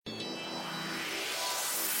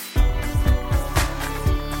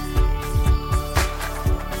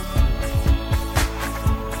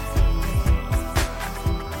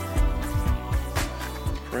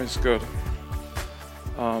Praise God.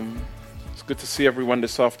 It's good to see everyone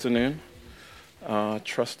this afternoon.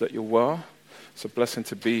 Trust that you're well. It's a blessing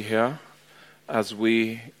to be here as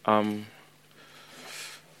we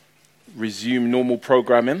resume normal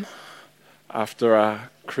programming after our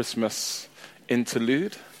Christmas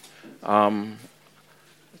interlude.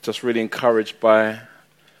 Just really encouraged by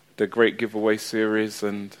the great giveaway series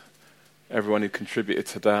and everyone who contributed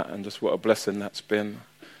to that, and just what a blessing that's been,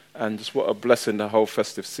 and just what a blessing the whole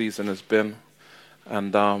festive season has been.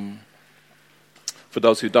 And for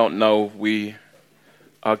those who don't know, we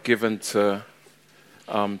are given to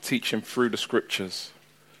teaching through the scriptures,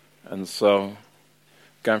 and so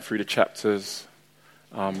going through the chapters,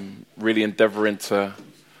 really endeavoring to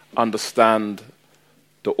understand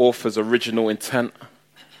the author's original intent.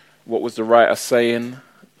 What was the writer saying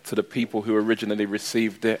to the people who originally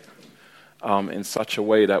received it, in such a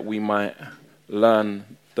way that we might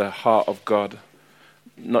learn the heart of God,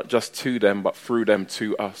 not just to them, but through them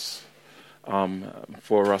to us,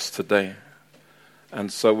 for us today.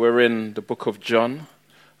 And so we're in the book of John.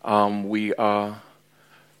 We are,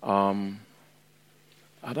 I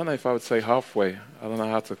don't know if I would say halfway. I don't know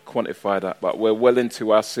how to quantify that, but we're well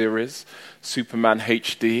into our series, Superman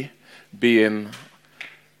HD,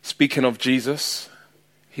 speaking of Jesus.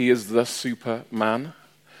 He is the Superman.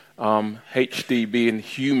 HD being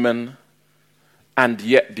human and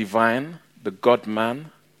yet divine, the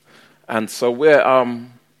God-man. And so we're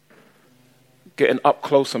getting up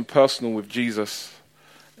close and personal with Jesus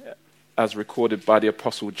as recorded by the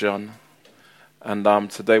Apostle John.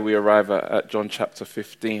 And today we arrive at John chapter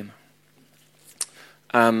 15.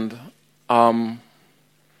 And, as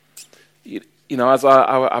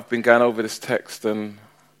I've been going over this text and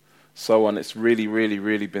so on, it's really, really,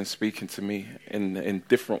 really been speaking to me in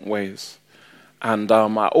different ways. And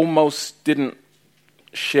I almost didn't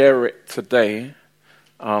share it today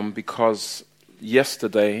because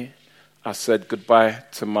yesterday I said goodbye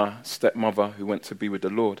to my stepmother who went to be with the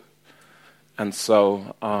Lord. And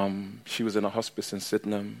so she was in a hospice in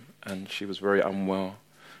Sydenham and she was very unwell.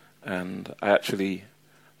 And I actually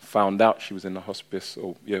found out she was in the hospice,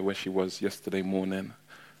 where she was yesterday morning.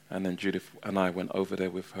 And then Judith and I went over there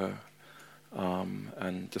with her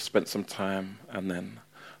and just spent some time. And then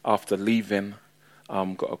after leaving,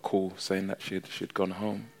 got a call saying that she'd gone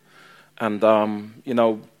home. And,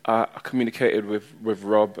 I communicated with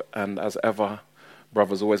Rob, and as ever,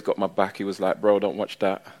 brother's always got my back. He was like, bro, don't watch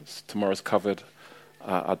that. Tomorrow's covered.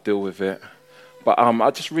 I'll deal with it. But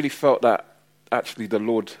I just really felt that actually the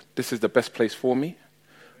Lord, this is the best place for me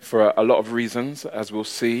for a lot of reasons, as we'll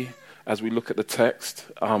see as we look at the text.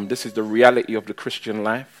 This is the reality of the Christian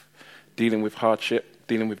life, dealing with hardship,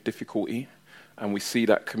 dealing with difficulty. And we see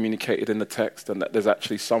that communicated in the text, and that there's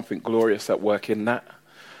actually something glorious at work in that.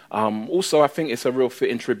 Also, I think it's a real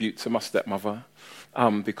fitting tribute to my stepmother,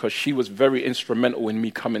 because she was very instrumental in me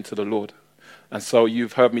coming to the Lord. And so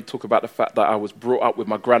you've heard me talk about the fact that I was brought up with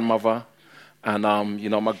my grandmother, and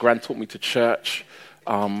my gran took me to church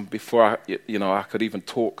before I could even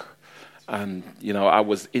talk. And I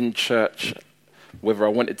was in church whether I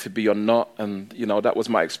wanted to be or not, and that was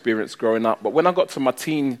my experience growing up. But when I got to my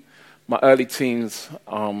early teens,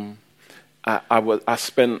 I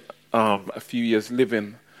spent a few years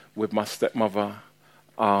living with my stepmother,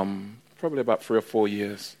 probably about 3 or 4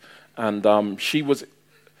 years. And she was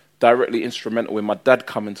directly instrumental in my dad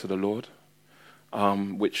coming to the Lord,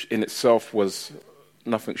 which in itself was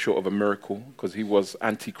nothing short of a miracle, because he was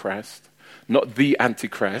Antichrist. Not the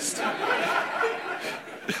Antichrist.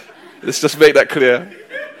 Let's just make that clear.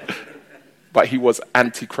 But he was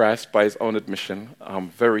Antichrist by his own admission,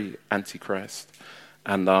 very Antichrist.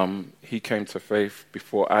 And he came to faith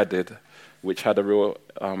before I did, which had a real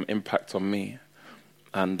impact on me.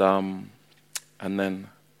 And then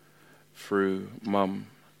through Mum,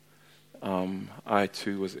 I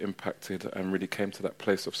too was impacted and really came to that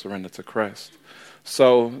place of surrender to Christ.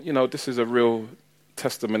 So, this is a real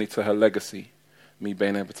testimony to her legacy, me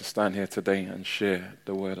being able to stand here today and share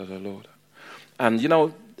the word of the Lord. And,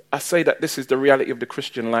 I say that this is the reality of the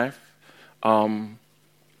Christian life. I'm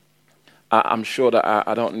sure that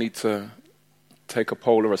I don't need to take a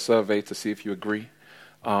poll or a survey to see if you agree.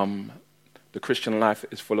 The Christian life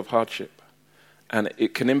is full of hardship, and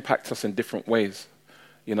it can impact us in different ways.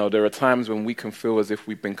 There are times when we can feel as if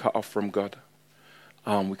we've been cut off from God.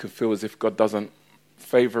 We can feel as if God doesn't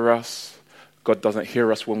favor us, God doesn't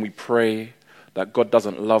hear us when we pray, that God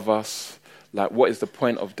doesn't love us. Like, what is the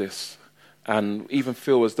point of this? And even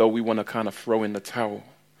feel as though we want to kind of throw in the towel.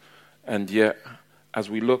 And yet, as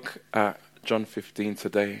we look at John 15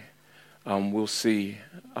 today, we'll see,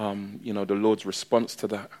 the Lord's response to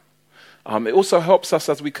that. It also helps us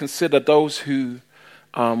as we consider those who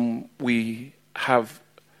we have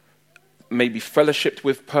maybe fellowshipped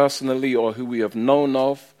with personally or who we have known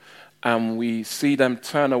of, and we see them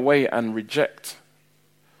turn away and reject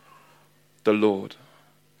the Lord.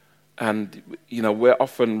 And, we're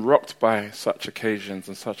often rocked by such occasions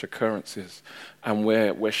and such occurrences, and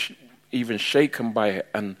we're even shaken by it.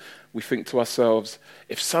 And we think to ourselves,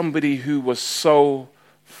 if somebody who was so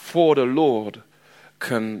for the Lord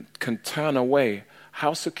can turn away,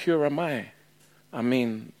 how secure am I? I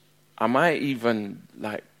mean, am I even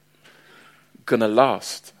gonna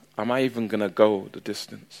last? Am I even gonna go the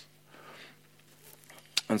distance?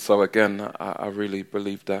 And so again, I really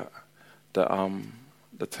believe that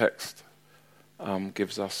the text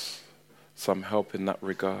gives us some help in that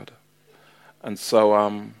regard. And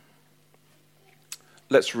so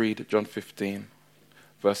let's read John 15,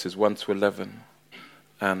 verses 1 to 11,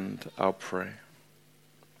 and I'll pray.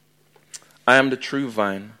 I am the true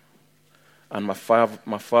vine, and my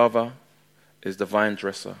Father is the vine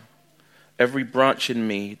dresser. Every branch in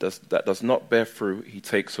me that does not bear fruit, he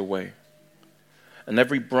takes away. And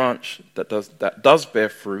every branch that does bear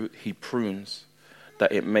fruit, he prunes,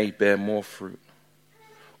 that it may bear more fruit.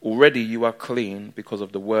 Already you are clean because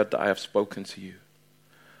of the word that I have spoken to you.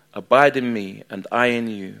 Abide in me, and I in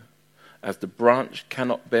you, as the branch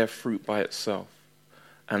cannot bear fruit by itself,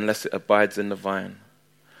 unless it abides in the vine.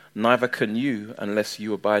 Neither can you unless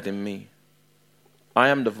you abide in me. I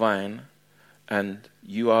am the vine, and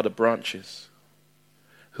you are the branches.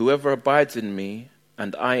 Whoever abides in me,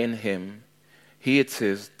 and I in him, he it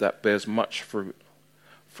is that bears much fruit.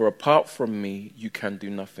 For apart from me, you can do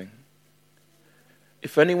nothing.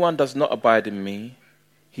 If anyone does not abide in me,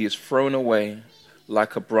 he is thrown away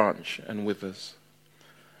like a branch and withers.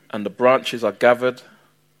 And the branches are gathered,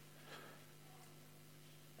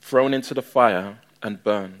 thrown into the fire, and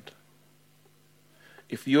burned.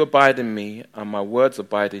 If you abide in me, and my words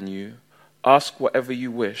abide in you, ask whatever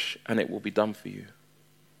you wish, and it will be done for you.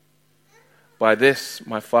 By this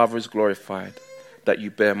my Father is glorified, that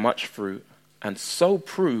you bear much fruit, and so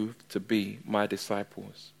prove to be my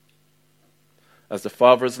disciples. As the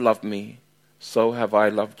Father has loved me, so have I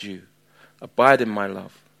loved you. Abide in my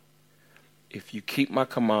love. If you keep my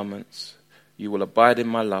commandments, you will abide in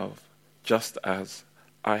my love, just as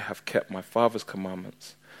I have kept my Father's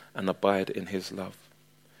commandments and abide in his love.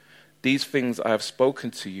 These things I have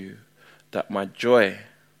spoken to you, that my joy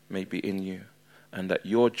may be in you, and that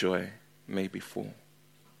your joy may be full.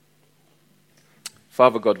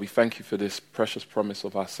 Father God, we thank you for this precious promise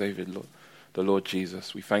of our Savior, Lord, the Lord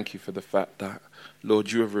Jesus. We thank you for the fact that,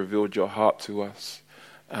 Lord, you have revealed your heart to us.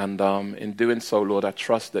 And in doing so, Lord, I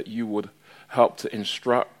trust that you would help to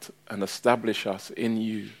instruct and establish us in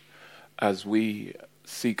you as we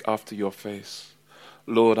seek after your face.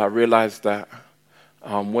 Lord, I realize that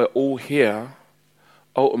we're all here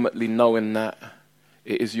ultimately knowing that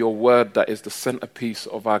it is your word that is the centerpiece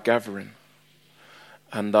of our gathering.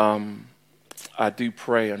 And I do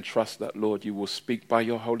pray and trust that, Lord, you will speak by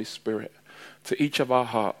your Holy Spirit to each of our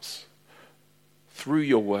hearts through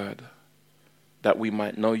your word, that we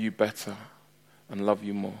might know you better and love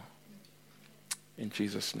you more. In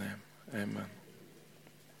Jesus' name, amen.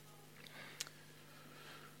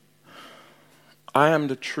 I am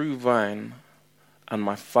the true vine, and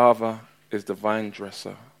my Father is the vine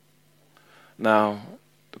dresser. Now,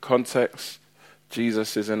 the context,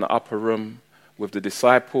 Jesus is in the upper room with the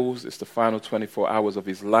disciples. It's the final 24 hours of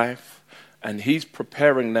his life, and he's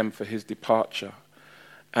preparing them for his departure.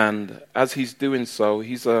 And as he's doing so,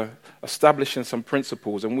 he's establishing some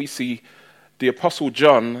principles. And we see the Apostle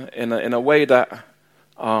John in a way that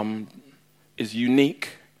is unique,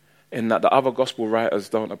 in that the other gospel writers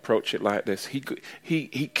don't approach it like this.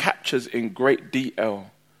 He captures in great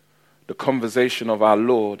detail the conversation of our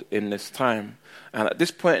Lord in this time. And at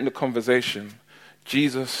this point in the conversation,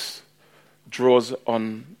 Jesus draws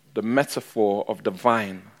on the metaphor of the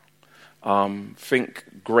vine.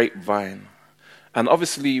 Think grapevine. And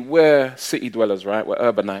obviously, we're city dwellers, right? We're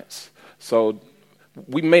urbanites. So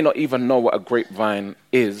we may not even know what a grapevine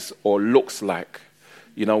is or looks like.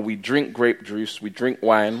 You know, we drink grape juice, we drink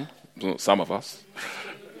wine, some of us,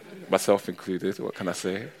 myself included, what can I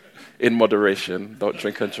say? In moderation, don't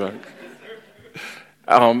drink and drunk.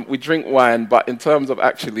 We drink wine, but in terms of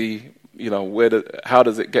actually, you know, how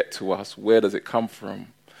does it get to us? Where does it come from?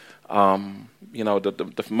 You know,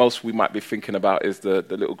 the most we might be thinking about is the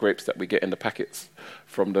little grapes that we get in the packets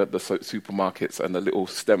from the supermarkets and the little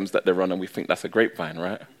stems that they're on, and we think that's a grapevine,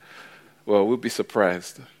 right? Well, we'll be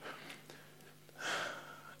surprised.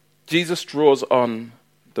 Jesus draws on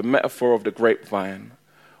the metaphor of the grapevine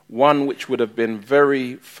one which would have been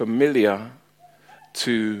very familiar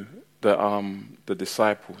to the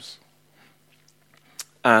disciples.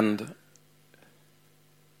 And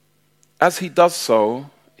as he does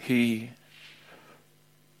so, he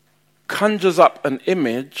conjures up an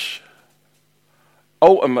image,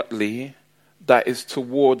 ultimately, that is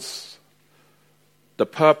towards the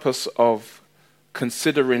purpose of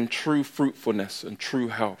considering true fruitfulness and true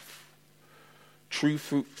health. True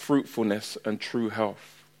fruitfulness and true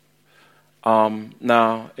health.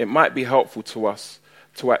 Now, it might be helpful to us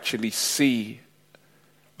to actually see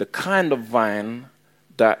the kind of vine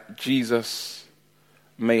that Jesus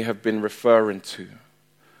may have been referring to.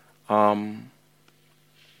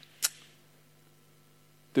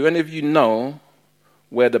 Do any of you know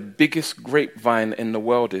where the biggest grapevine in the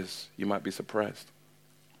world is? You might be surprised.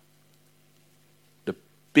 The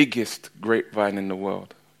biggest grapevine in the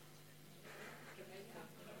world.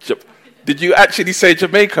 Did you actually say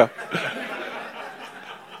Jamaica?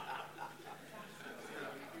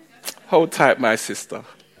 Hold tight, my sister.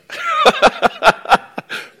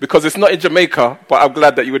 Because it's not in Jamaica, but I'm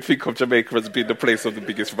glad that you would think of Jamaica as being the place of the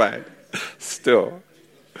biggest vine. Still.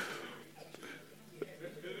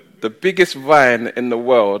 The biggest vine in the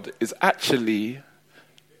world is actually,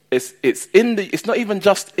 it's not even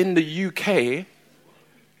just in the UK,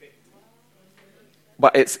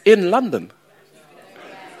 but it's in London.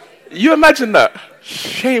 You imagine that?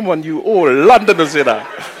 Shame on you all, Londoners, you know.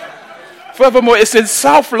 Furthermore, it's in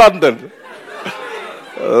South London.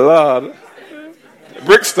 Lord.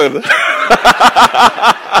 Brixton.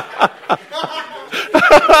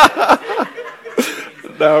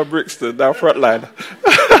 Now Brixton, now Frontline.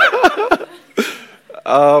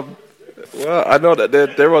 Well, I know that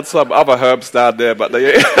they're on some other herbs down there, but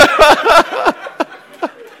they...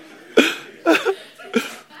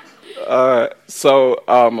 So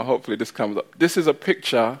hopefully this comes up. This is a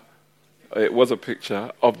picture, it was a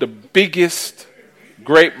picture, of the biggest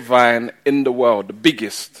grapevine in the world, the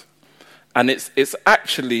biggest. And it's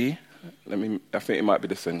actually, I think it might be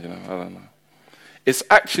this end, I don't know. It's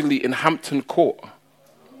actually in Hampton Court.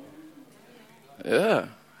 Yeah,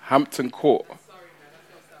 Hampton Court.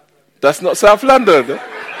 That's not South London.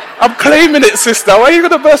 I'm claiming it, sister. Why are you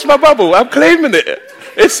going to burst my bubble? I'm claiming it.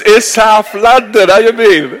 It's South London, how you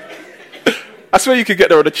mean? I swear you could get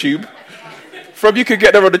there on the tube. From you could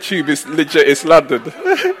get there on the tube, it's legit, it's London.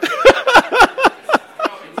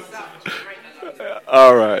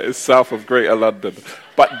 All right, it's south of Greater London.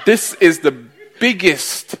 But this is the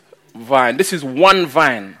biggest vine. This is one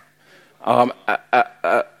vine.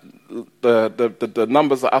 The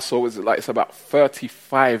numbers that I saw was it's about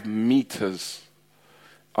 35 meters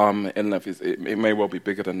in length. It may well be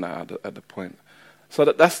bigger than that at the point. So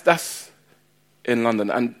that's in London,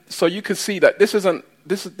 and so you can see that this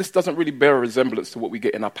doesn't really bear a resemblance to what we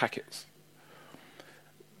get in our packets.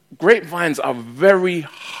 Grapevines are very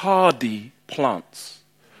hardy plants,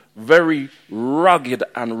 very rugged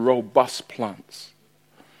and robust plants.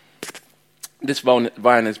 This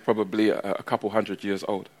vine is probably a couple hundred years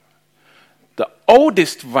old. The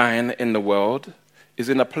oldest vine in the world is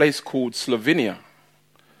in a place called Slovenia.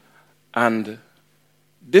 And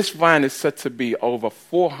this vine is said to be over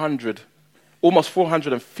almost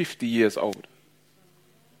 450 years old.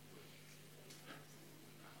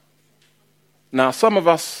 Now, some of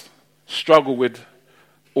us struggle with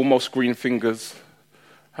almost green fingers,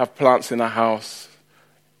 have plants in our house.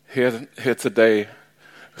 Here today,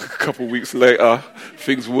 a couple of weeks later,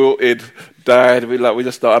 things wilted, died. We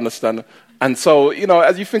just don't understand. And so,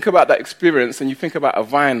 as you think about that experience and you think about a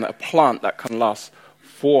vine, a plant that can last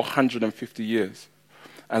 450 years.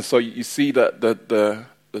 And so you see that the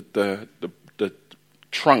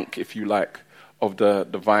trunk, if you like, of the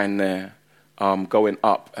vine there going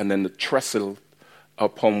up, and then the trestle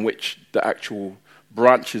upon which the actual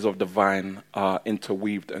branches of the vine are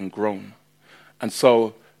interweaved and grown. And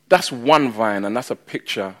so that's one vine, and that's a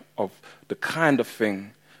picture of the kind of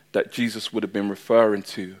thing that Jesus would have been referring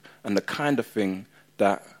to, and the kind of thing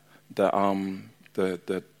that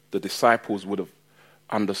the disciples would have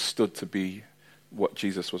understood to be what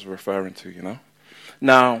Jesus was referring to,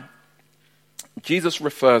 Now, Jesus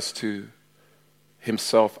refers to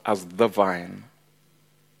himself as the vine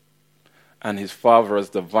and his Father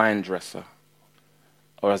as the vine dresser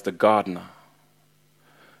or as the gardener.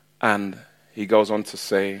 And he goes on to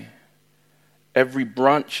say, every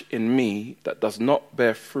branch in me that does not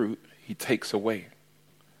bear fruit, he takes away.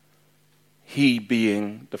 He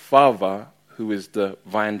being the Father who is the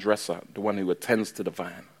vine dresser, the one who attends to the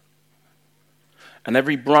vine. And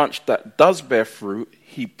every branch that does bear fruit,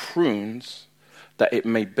 he prunes that it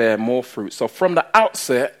may bear more fruit. So from the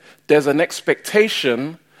outset, there's an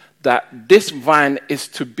expectation that this vine is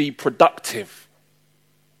to be productive.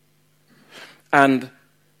 And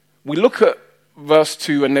we look at verse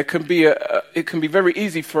 2, and it can be very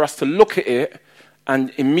easy for us to look at it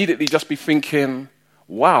and immediately just be thinking,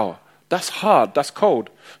 wow, that's hard, that's cold.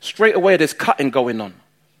 Straight away there's cutting going on.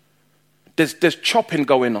 There's chopping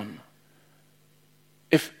going on.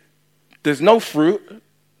 If there's no fruit,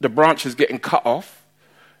 the branch is getting cut off.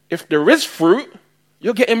 If there is fruit,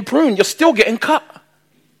 you're getting pruned. You're still getting cut.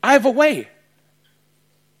 Either way.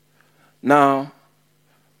 Now,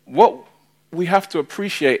 what we have to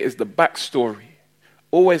appreciate is the backstory.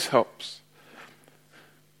 Always helps.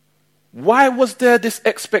 Why was there this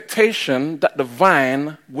expectation that the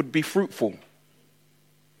vine would be fruitful?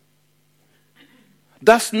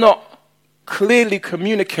 That's not clearly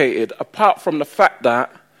communicated, apart from the fact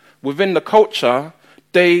that within the culture,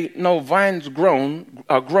 they know vines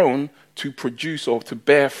are grown to produce or to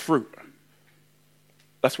bear fruit.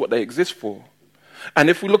 That's what they exist for. And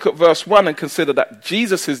if we look at verse 1 and consider that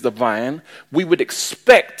Jesus is the vine, we would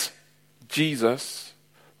expect Jesus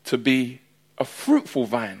to be a fruitful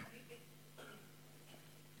vine.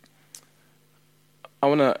 I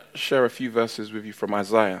want to share a few verses with you from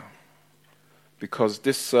Isaiah, because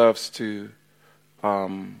this serves to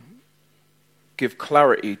give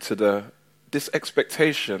clarity to this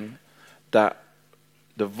expectation that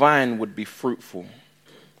the vine would be fruitful.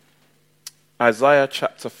 Isaiah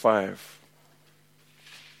chapter 5.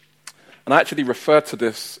 And I actually refer to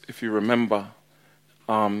this, if you remember,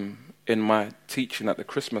 in my teaching at the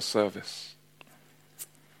Christmas service.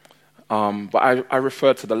 But I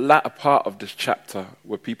refer to the latter part of this chapter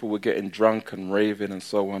where people were getting drunk and raving and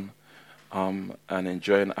so on, and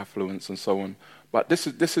enjoying affluence and so on. But this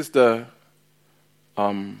is the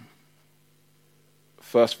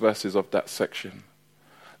first verses of that section.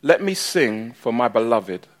 Let me sing for my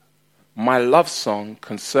beloved my love song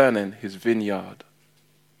concerning his vineyard.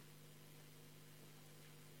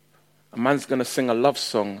 A man's going to sing a love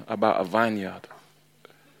song about a vineyard.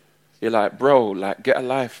 You're like, bro, get a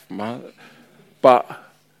life, man. But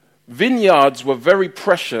vineyards were very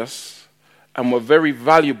precious and were very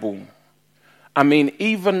valuable. I mean,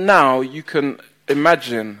 even now you can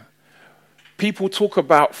imagine people talk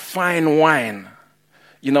about fine wine.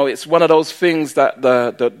 You know, it's one of those things that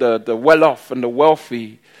the well-off and the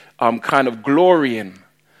wealthy kind of glory in.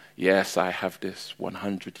 Yes, I have this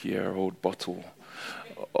 100-year-old bottle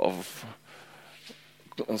of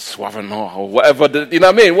Sauvignon or whatever, you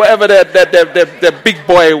know what I mean? Whatever their big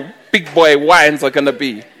boy wines are going to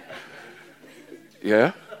be.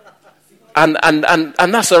 Yeah? And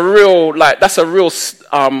that's a real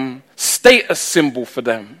status symbol for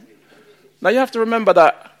them. Now you have to remember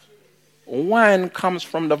that wine comes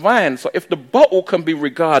from the vine. So if the bottle can be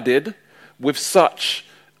regarded with such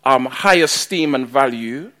high esteem and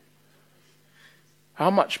value, how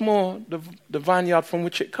much more the vineyard from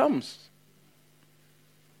which it comes?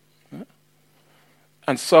 Yeah?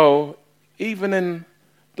 And so, even in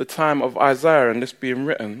the time of Isaiah and this being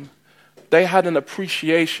written, they had an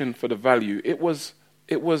appreciation for the value. It was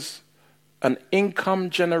an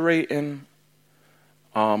income-generating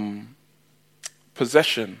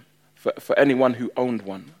possession for anyone who owned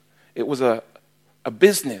one. It was a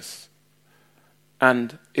business.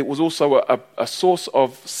 And it was also a source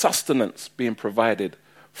of sustenance being provided.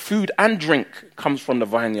 Food and drink comes from the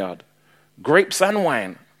vineyard. Grapes and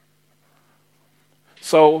wine.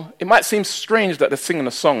 So it might seem strange that they're singing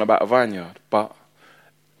a song about a vineyard, but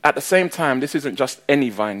at the same time, this isn't just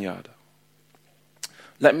any vineyard.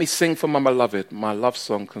 Let me sing for my beloved my love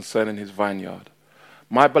song concerning his vineyard.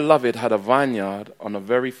 My beloved had a vineyard on a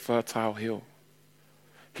very fertile hill.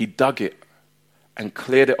 He dug it and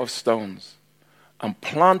cleared it of stones, and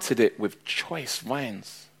planted it with choice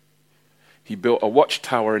vines. He built a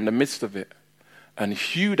watchtower in the midst of it, and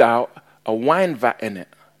hewed out a wine vat in it.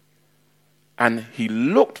 And he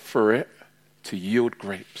looked for it to yield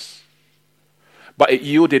grapes. But it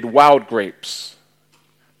yielded wild grapes.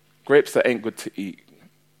 Grapes that ain't good to eat.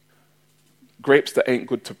 Grapes that ain't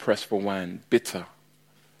good to press for wine. Bitter.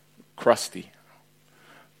 Crusty.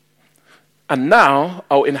 And now,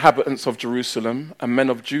 O inhabitants of Jerusalem and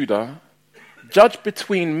men of Judah, judge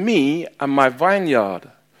between me and my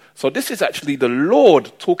vineyard. So this is actually the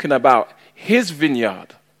Lord talking about his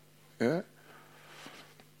vineyard. Yeah?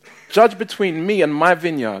 Judge between me and my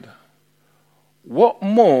vineyard. What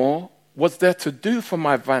more was there to do for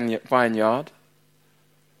my vineyard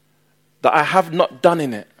that I have not done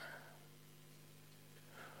in it?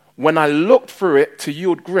 When I looked for it to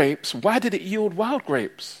yield grapes, why did it yield wild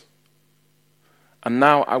grapes? And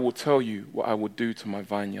now I will tell you what I will do to my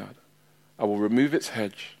vineyard. I will remove its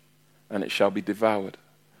hedge, and it shall be devoured.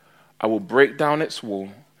 I will break down its wall,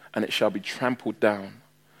 and it shall be trampled down.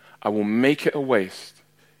 I will make it a waste.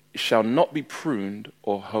 It shall not be pruned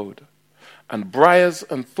or hoed. And briars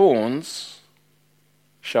and thorns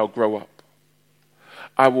shall grow up.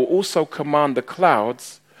 I will also command the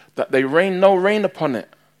clouds that they rain no rain upon it.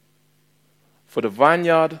 For the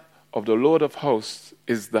vineyard of the Lord of hosts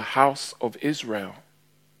is the house of Israel.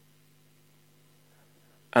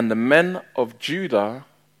 And the men of Judah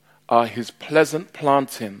are his pleasant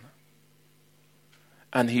planting.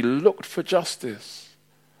 And he looked for justice,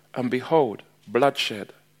 and behold,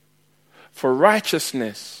 bloodshed. For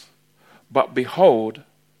righteousness, but behold,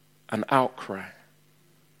 an outcry.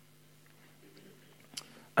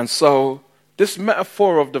 And so, this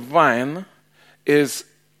metaphor of the vine is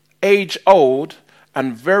age-old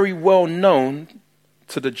and very well known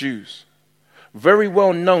to the Jews, very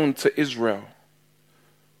well known to Israel,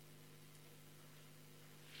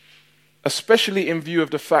 especially in view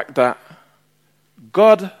of the fact that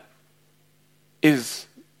God is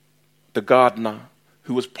the gardener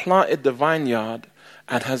who has planted the vineyard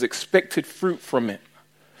and has expected fruit from it.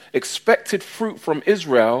 Expected fruit from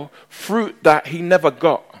Israel, fruit that he never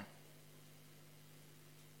got.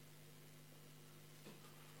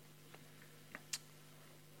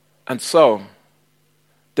 And so,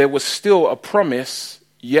 there was still a promise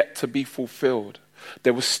yet to be fulfilled.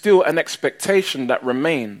 There was still an expectation that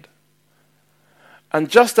remained. And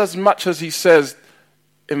just as much as he says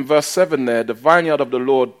in verse 7 there, the vineyard of the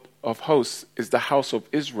Lord of hosts is the house of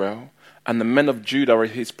Israel, and the men of Judah are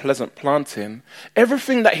his pleasant planting,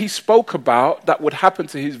 everything that he spoke about that would happen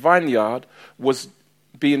to his vineyard was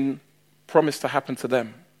being promised to happen to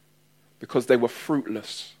them because they were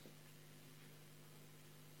fruitless.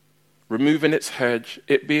 Removing its hedge,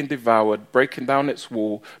 it being devoured, breaking down its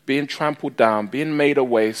wall, being trampled down, being made a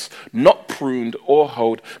waste, not pruned or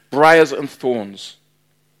hoed, briars and thorns.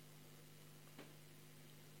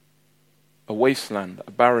 A wasteland,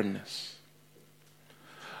 a barrenness.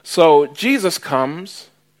 So Jesus comes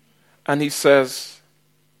and he says,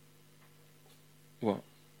 well,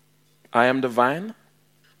 I am the vine?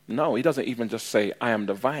 No, he doesn't even just say, I am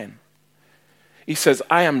the vine. He says,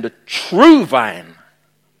 I am the true vine.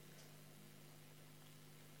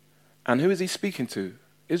 And who is he speaking to?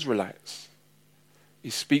 Israelites.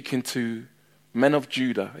 He's speaking to men of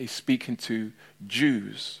Judah. He's speaking to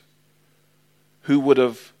Jews who would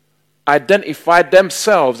have identified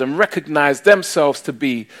themselves and recognized themselves to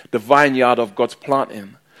be the vineyard of God's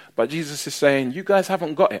planting. But Jesus is saying, you guys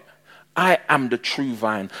haven't got it. I am the true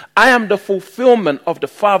vine. I am the fulfillment of the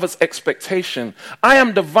Father's expectation. I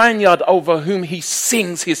am the vineyard over whom he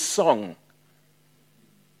sings his song.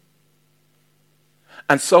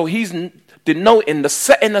 And so he's denoting the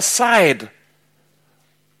setting aside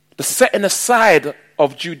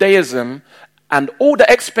of Judaism and all the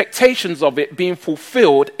expectations of it being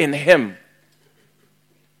fulfilled in him.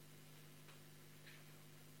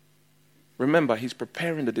 Remember, he's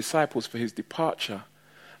preparing the disciples for his departure.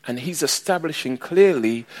 And he's establishing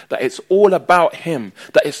clearly that it's all about him.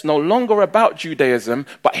 That it's no longer about Judaism,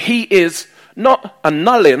 but he is not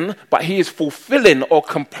annulling, but he is fulfilling or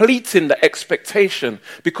completing the expectation.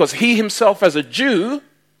 Because he himself as a Jew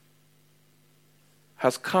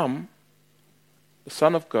has come, the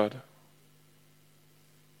Son of God,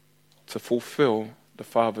 to fulfill the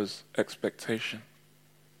Father's expectation.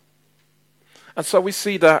 And so we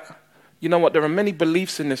see that, you know what, there are many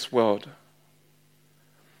beliefs in this world,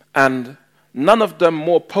 and none of them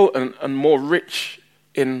more potent and more rich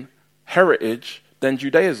in heritage than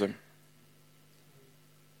Judaism.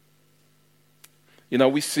 You know,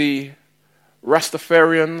 we see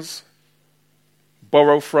Rastafarians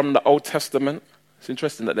borrow from the Old Testament. It's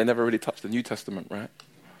interesting that they never really touched the New Testament, right?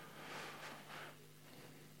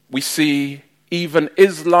 We see even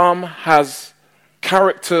Islam has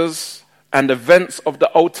characters and events of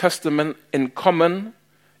the Old Testament in common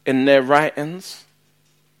in their writings.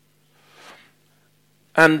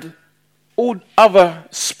 And all other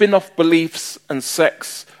spin-off beliefs and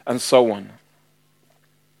sects and so on.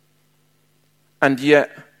 And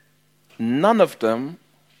yet, none of them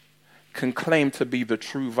can claim to be the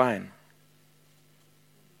true vine.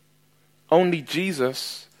 Only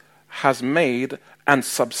Jesus has made and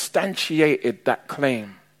substantiated that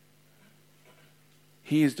claim.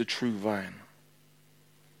 He is the true vine.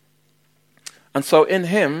 And so in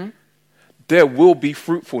him, there will be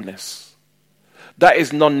fruitfulness. That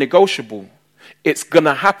is non-negotiable. It's going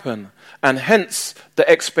to happen. And hence the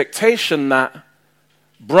expectation that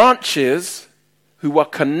branches who are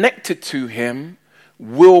connected to him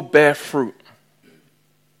will bear fruit.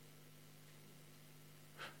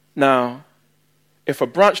 Now, if a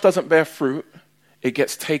branch doesn't bear fruit, it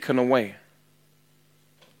gets taken away.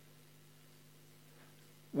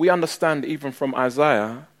 We understand even from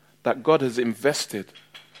Isaiah that God has invested.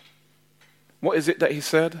 What is it that he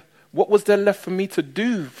said? What was there left for me to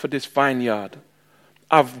do for this vineyard?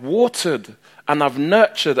 I've watered and I've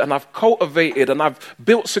nurtured and I've cultivated and I've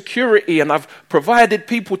built security and I've provided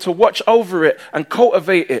people to watch over it and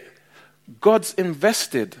cultivate it. God's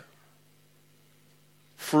invested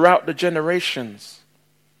throughout the generations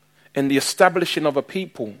in the establishing of a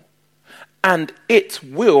people, and it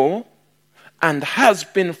will and has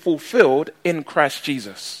been fulfilled in Christ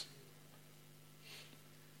Jesus.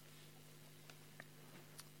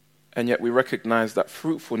 And yet we recognize that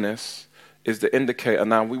fruitfulness is the indicator.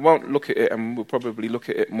 Now, we won't look at it, and we'll probably look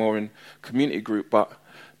at it more in community group, but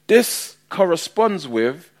this corresponds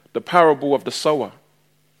with the parable of the sower.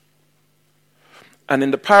 And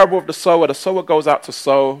in the parable of the sower goes out to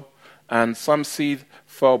sow, and some seed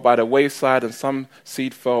fell by the wayside, and some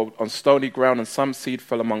seed fell on stony ground, and some seed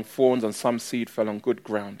fell among thorns, and some seed fell on good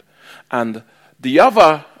ground. And the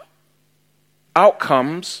other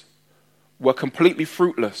outcomes were completely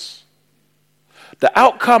fruitless. The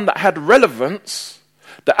outcome that had relevance,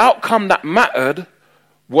 the outcome that mattered,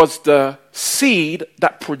 was the seed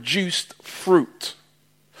that produced fruit.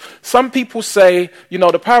 Some people say,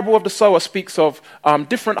 the parable of the sower speaks of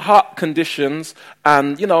different heart conditions,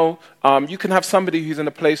 and, you can have somebody who's in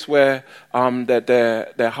a place where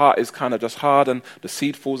their heart is kind of just hard and the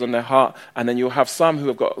seed falls on their heart, and then you'll have some who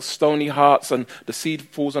have got stony hearts and the seed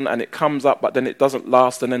falls on and it comes up, but then it doesn't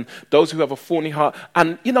last, and then those who have a thorny heart.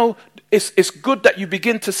 And, it's good that you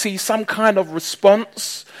begin to see some kind of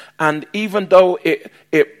response, and even though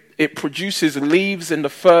it produces leaves in the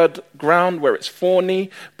third ground where it's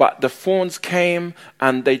thorny, but the thorns came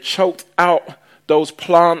and they choked out those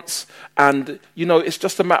plants, and, it's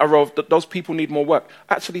just a matter of that those people need more work.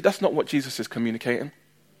 Actually, that's not what Jesus is communicating.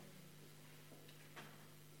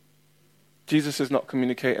 Jesus is not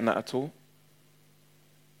communicating that at all.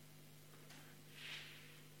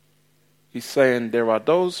 He's saying there are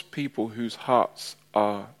those people whose hearts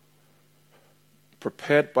are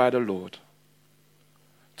prepared by the Lord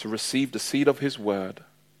to receive the seed of his word,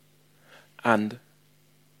 and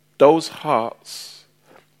those hearts,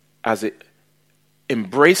 as it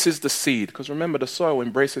embraces the seed, because remember, the soil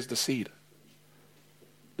embraces the seed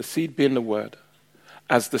being the word.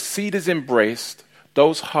 As the seed is embraced,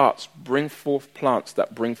 those hearts bring forth plants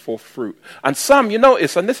that bring forth fruit. And some, you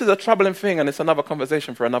notice, and this is a troubling thing, and it's another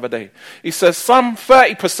conversation for another day. He says some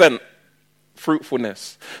 30%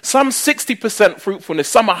 fruitfulness, some 60% fruitfulness,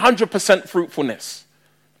 some 100% fruitfulness.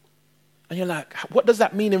 And you're like, what does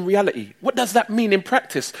that mean in reality? What does that mean in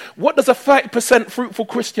practice? What does a 30% fruitful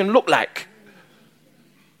Christian look like?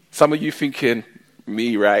 Some of you thinking,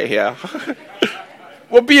 me right here.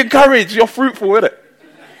 Well, be encouraged. You're fruitful, isn't it?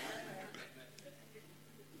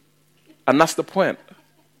 And that's the point.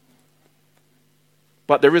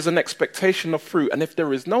 But there is an expectation of fruit. And if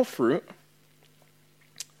there is no fruit,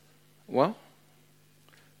 well,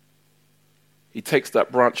 he takes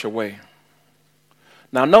that branch away.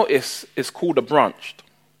 Now notice it's called a branch.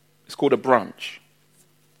 It's called a branch.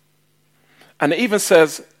 And it even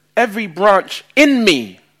says, every branch in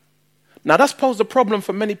me. Now that's posed a problem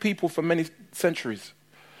for many people for many centuries.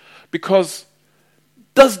 Because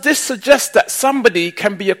does this suggest that somebody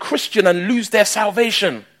can be a Christian and lose their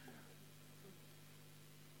salvation?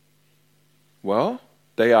 Well,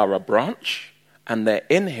 they are a branch and they're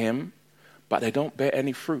in him, but they don't bear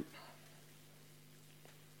any fruit.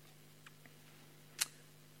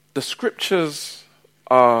 The scriptures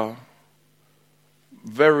are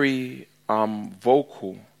very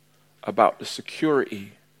vocal about the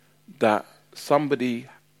security that somebody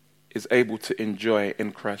is able to enjoy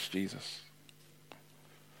in Christ Jesus.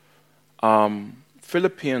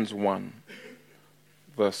 Philippians 1,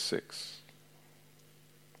 verse 6.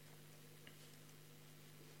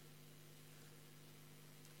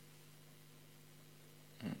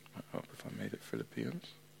 I hope if I made it Philippians.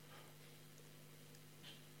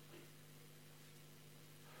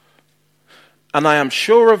 And I am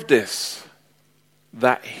sure of this,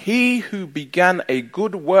 that he who began a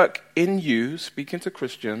good work in you, speaking to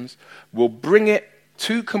Christians, will bring it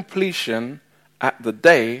to completion at the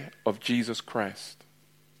day of Jesus Christ.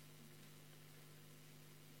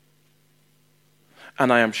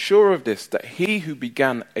 And I am sure of this, that he who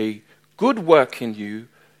began a good work in you,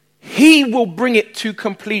 he will bring it to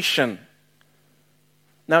completion.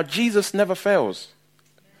 Now, Jesus never fails.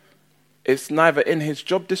 It's neither in his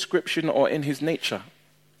job description or in his nature.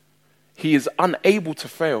 He is unable to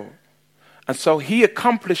fail. And so he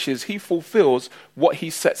accomplishes, he fulfills what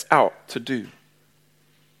he sets out to do.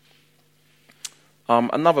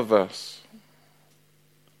 Another verse.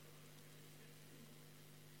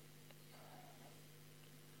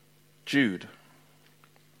 Jude.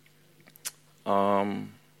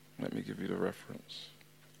 Let me give you the reference.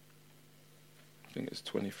 I think it's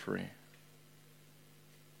 23.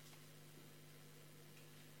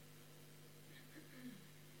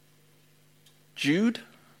 Jude,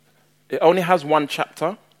 it only has one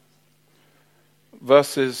chapter,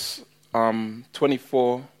 verses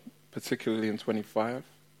 24, particularly in 25.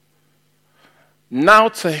 Now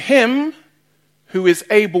to him who is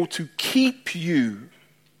able to keep you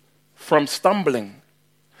from stumbling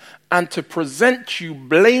and to present you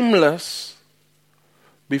blameless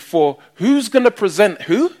before, who's going to present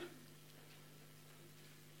who?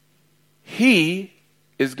 He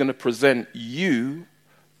is going to present you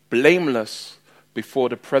blameless before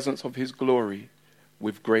the presence of his glory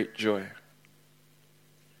with great joy.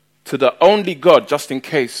 To the only God, just in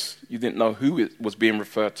case you didn't know who it was being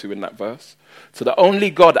referred to in that verse, to the only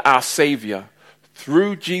God, our Savior,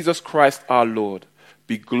 through Jesus Christ our Lord,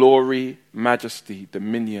 be glory, majesty,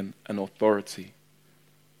 dominion, and authority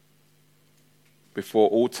before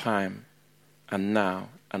all time and now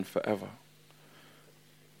and forever.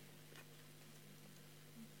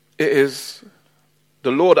 It is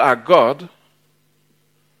the Lord our God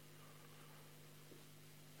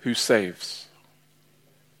who saves.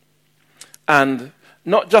 And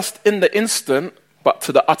not just in the instant, but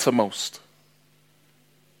to the uttermost.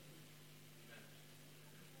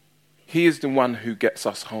 He is the one who gets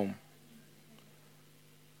us home.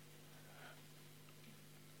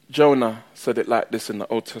 Jonah said it like this in the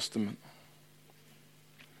Old Testament.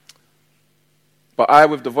 But I,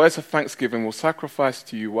 with the voice of thanksgiving, will sacrifice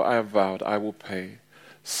to you what I have vowed I will pay.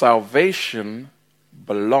 Salvation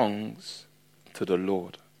belongs to the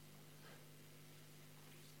Lord.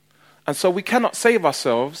 And so we cannot save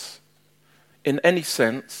ourselves in any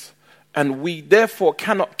sense, and we therefore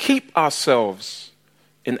cannot keep ourselves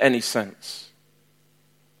in any sense.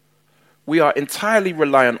 We are entirely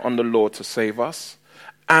reliant on the Lord to save us,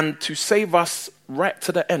 and to save us right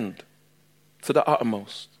to the end, to the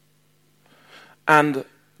uttermost. And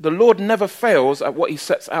the Lord never fails at what he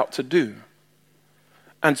sets out to do.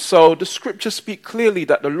 And so the scriptures speak clearly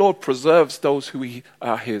that the Lord preserves those who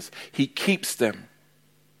are his. He keeps them.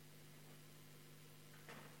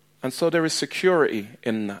 And so there is security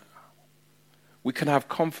in that. We can have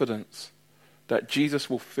confidence that Jesus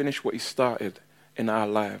will finish what he started in our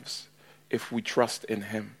lives if we trust in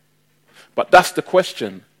him. But that's the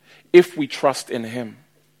question, if we trust in him.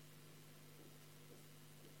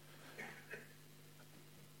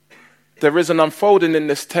 There is an unfolding in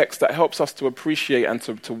this text that helps us to appreciate and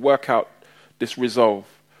to work out this resolve.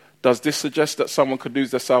 Does this suggest that someone could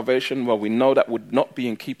lose their salvation? Well, we know that would not be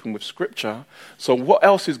in keeping with Scripture. So what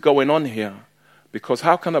else is going on here? Because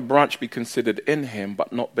how can a branch be considered in him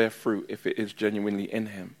but not bear fruit if it is genuinely in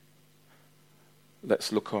him?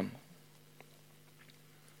 Let's look on.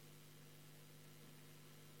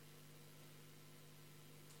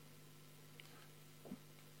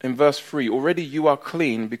 In verse 3, already you are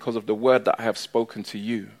clean because of the word that I have spoken to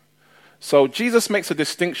you. So Jesus makes a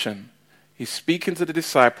distinction. He's speaking to the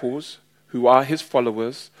disciples who are his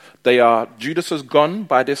followers. Judas has gone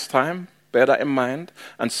by this time, bear that in mind.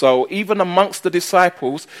 And so even amongst the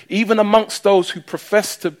disciples, even amongst those who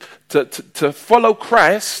profess to follow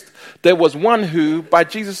Christ, there was one who, by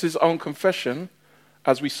Jesus' own confession,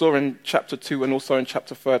 as we saw in chapter 2 and also in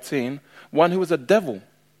chapter 13, one who was a devil.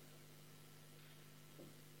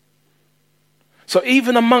 So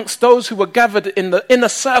even amongst those who were gathered in the inner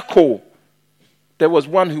circle, there was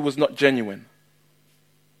one who was not genuine.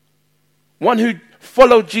 One who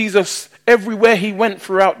followed Jesus everywhere he went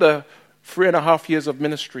throughout the 3.5 years of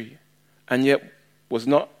ministry, and yet was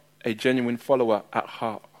not a genuine follower at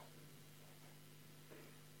heart.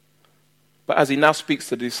 But as he now speaks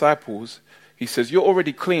to the disciples, he says, you're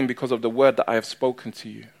already clean because of the word that I have spoken to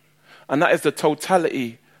you. And that is the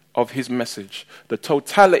totality of his message, the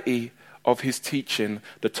totality of his teaching,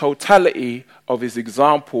 the totality of his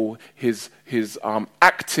example, his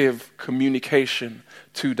active communication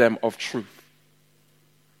to them of truth.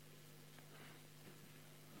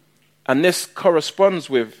 And this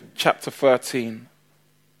corresponds with chapter 13,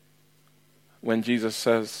 when Jesus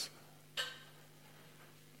says,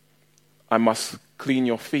 I must clean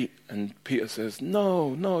your feet. And Peter says,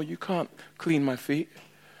 no, you can't clean my feet.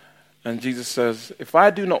 And Jesus says, if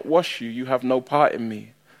I do not wash you, you have no part in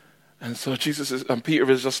me. And so and Peter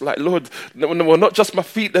is just like, Lord, no, not just my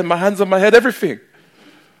feet, then my hands and my head, everything.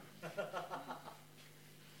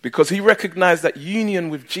 Because he recognized that union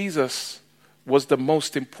with Jesus was the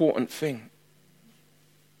most important thing.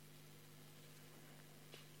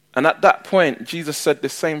 And at that point, Jesus said the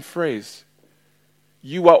same phrase.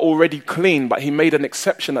 You are already clean, but he made an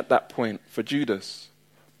exception at that point for Judas.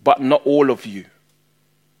 But not all of you.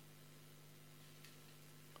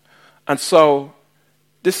 And so,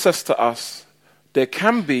 this says to us, there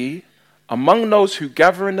can be, among those who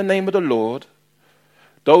gather in the name of the Lord,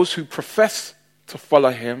 those who profess to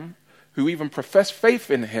follow him, who even profess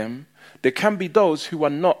faith in him, there can be those who are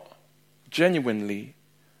not genuinely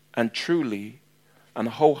and truly and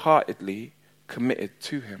wholeheartedly committed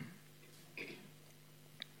to him.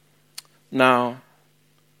 Now,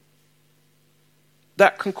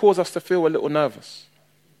 that can cause us to feel a little nervous.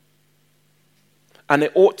 And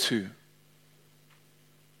it ought to.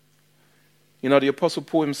 You know, the Apostle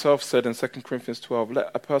Paul himself said in 2 Corinthians 12,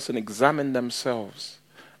 let a person examine themselves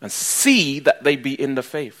and see that they be in the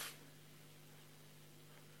faith,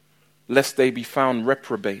 lest they be found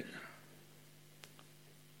reprobate.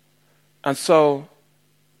 And so,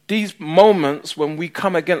 these moments when we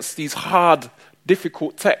come against these hard,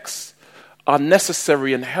 difficult texts are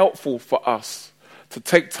necessary and helpful for us to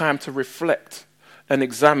take time to reflect and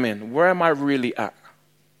examine, where am I really at?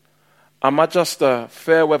 Am I just a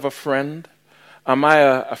fair weather friend? Am I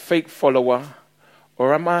a fake follower?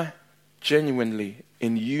 Or am I genuinely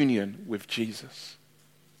in union with Jesus?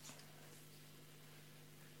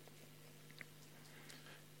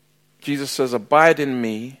 Jesus says, abide in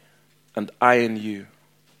me and I in you.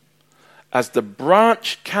 As the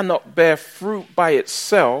branch cannot bear fruit by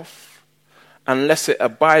itself unless it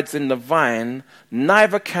abides in the vine,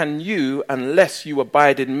 neither can you unless you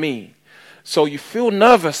abide in me. So you feel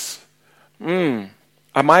nervous. Am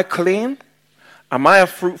I clean? Am I a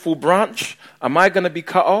fruitful branch? Am I going to be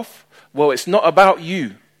cut off? Well, it's not about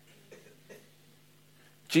you.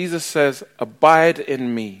 Jesus says, abide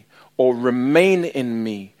in me, or remain in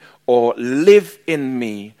me, or live in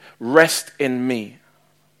me, rest in me.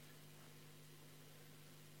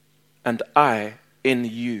 And I in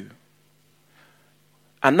you.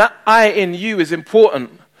 And that I in you is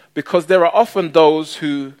important because there are often those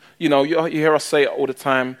who, you know, you hear us say it all the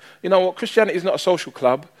time, you know what, Christianity is not a social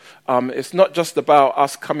club. It's not just about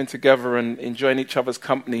us coming together and enjoying each other's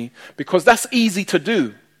company, because that's easy to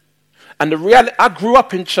do. And the reality, I grew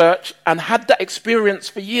up in church and had that experience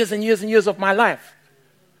for years and years and years of my life,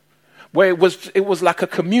 where it was like a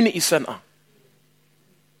community center.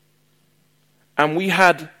 And we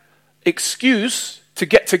had excuse to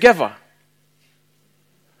get together.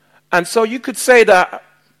 And so you could say that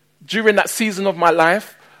during that season of my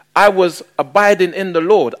life, I was abiding in the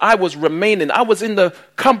Lord. I was remaining. I was in the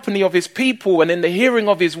company of his people and in the hearing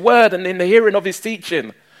of his word and in the hearing of his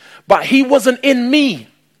teaching. But he wasn't in me.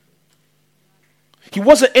 He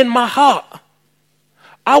wasn't in my heart.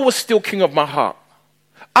 I was still king of my heart.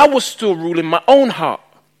 I was still ruling my own heart.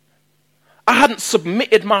 I hadn't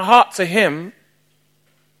submitted my heart to him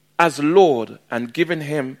as Lord and given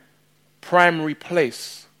him primary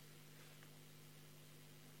place.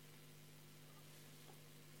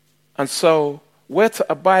 And so we're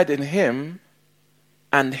to abide in him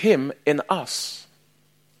and him in us.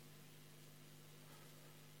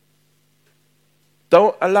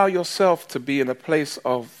 Don't allow yourself to be in a place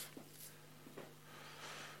of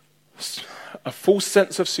a false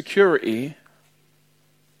sense of security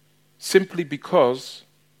simply because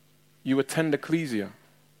you attend ecclesia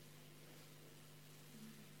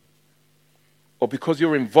or because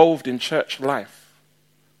you're involved in church life,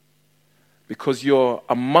 because you're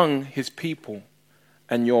among his people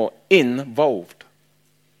and you're involved.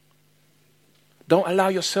 Don't allow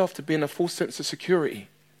yourself to be in a false sense of security,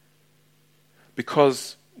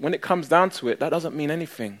 because when it comes down to it, that doesn't mean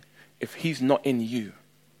anything if he's not in you.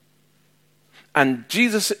 And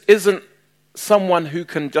Jesus isn't someone who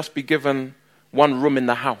can just be given one room in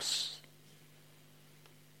the house.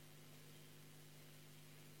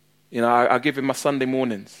 You know, I give him my Sunday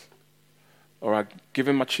mornings, or I give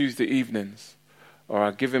him my Tuesday evenings, or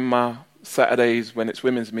I give him my Saturdays when it's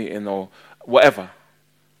women's meeting, or whatever.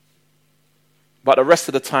 But the rest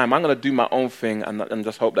of the time, I'm going to do my own thing and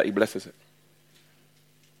just hope that he blesses it.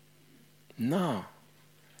 No.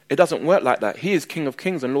 It doesn't work like that. He is King of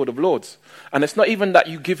Kings and Lord of Lords. And it's not even that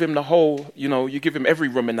you give him the whole, you give him every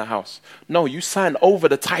room in the house. No, you sign over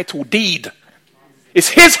the title deed. It's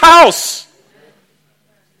his house.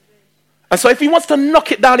 And so if he wants to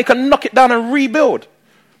knock it down, he can knock it down and rebuild.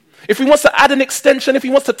 If he wants to add an extension, if he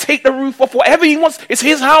wants to take the roof off, whatever he wants, it's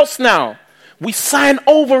his house now. We sign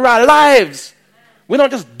over our lives. We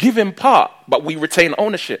don't just give him part, but we retain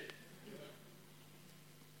ownership.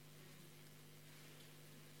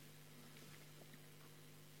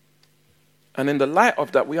 And in the light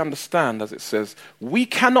of that, we understand, as it says, we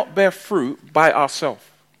cannot bear fruit by ourselves.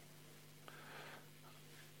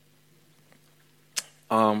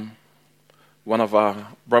 One of our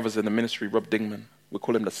brothers in the ministry, Rob Dingman, we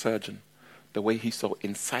call him the surgeon, the way he so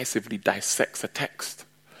incisively dissects a text.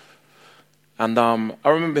 And I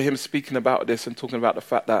remember him speaking about this and talking about the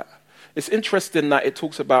fact that it's interesting that it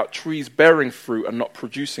talks about trees bearing fruit and not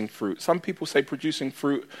producing fruit. Some people say producing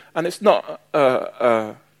fruit, and it's not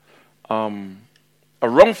a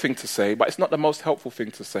wrong thing to say, but it's not the most helpful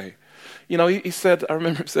thing to say. You know, he said, I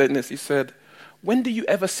remember him saying this, he said, when do you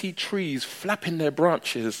ever see trees flapping their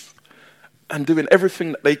branches and doing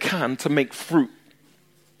everything that they can to make fruit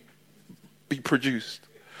be produced?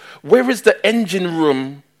 Where is the engine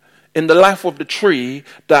room in the life of the tree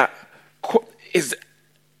that is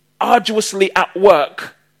arduously at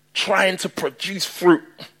work trying to produce fruit?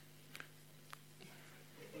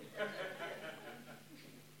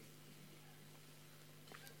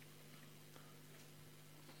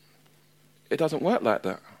 It doesn't work like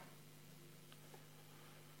that.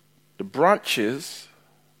 The branches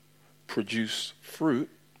produce fruit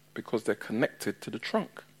because they're connected to the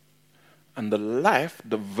trunk. And the life,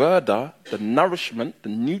 the verdure, the nourishment, the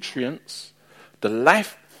nutrients, the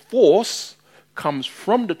life force comes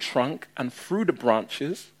from the trunk and through the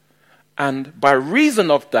branches. And by reason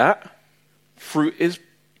of that, fruit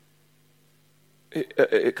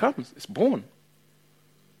it comes, it's born.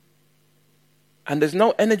 And there's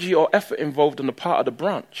no energy or effort involved on the part of the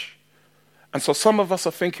branch. And so some of us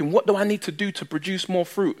are thinking, what do I need to do to produce more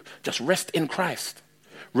fruit? Just rest in Christ.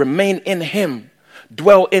 Remain in him.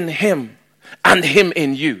 Dwell in him. And him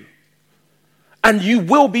in you. And you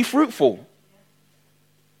will be fruitful.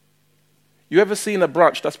 You ever seen a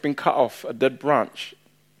branch that's been cut off, a dead branch,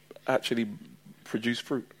 actually produce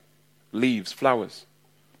fruit? Leaves, flowers?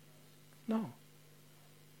 No.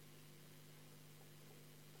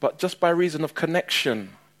 But just by reason of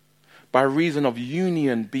connection, by reason of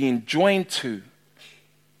union, being joined to,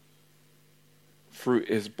 fruit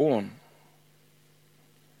is born.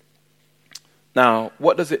 Now,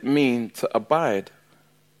 what does it mean to abide?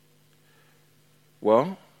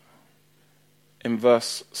 Well, in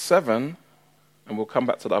verse 7, and we'll come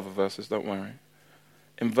back to the other verses, don't worry.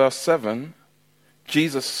 In verse 7,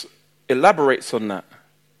 Jesus elaborates on that.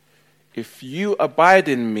 If you abide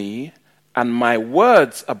in me, and my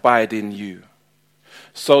words abide in you.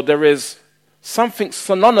 So there is something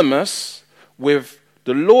synonymous with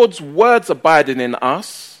the Lord's words abiding in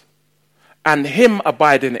us and him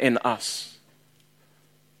abiding in us.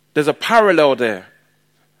 There's a parallel there.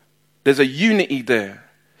 There's a unity there.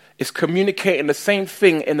 It's communicating the same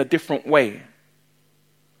thing in a different way.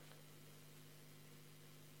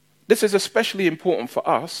 This is especially important for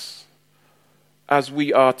us as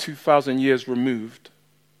we are 2,000 years removed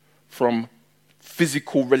from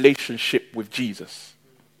physical relationship with Jesus.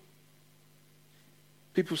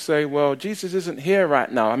 People say, well, Jesus isn't here right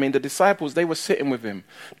now. I mean, the disciples, they were sitting with him.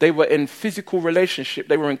 They were in physical relationship.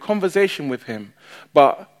 They were in conversation with him.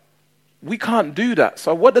 But we can't do that.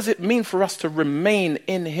 So what does it mean for us to remain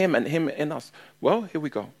in him and him in us? Well, here we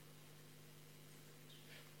go.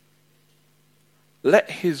 Let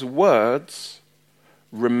his words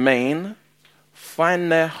remain, find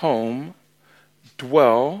their home,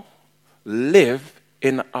 dwell, live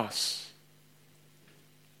in us.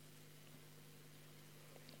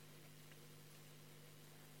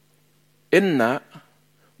 In that,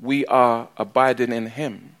 we are abiding in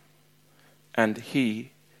him, and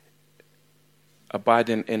he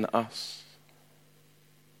abiding in us.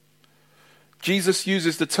 Jesus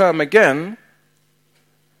uses the term again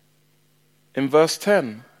in verse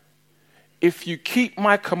 10. If you keep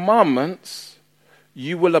my commandments,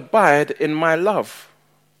 you will abide in my love.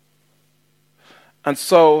 And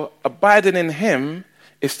so abiding in him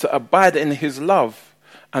is to abide in his love.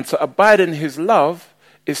 And to abide in his love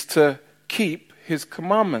is to keep his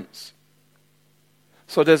commandments.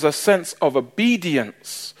 So there's a sense of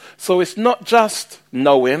obedience. So it's not just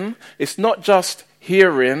knowing, it's not just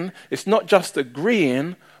hearing, it's not just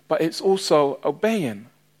agreeing, but it's also obeying.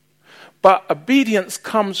 But obedience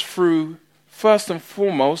comes through, first and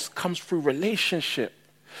foremost, comes through relationship.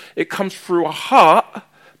 It comes through a heart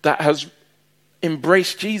that has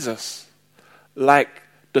embraced Jesus, like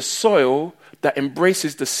the soil that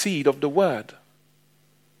embraces the seed of the word.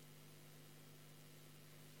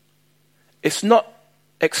 It's not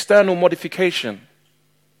external modification.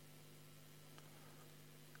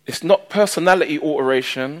 It's not personality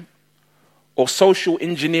alteration or social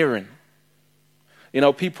engineering. You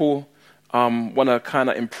know, people want to kind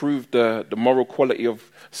of improve the moral quality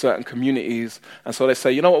of certain communities. And so they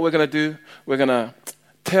say, you know what we're going to do? We're going to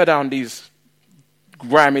tear down these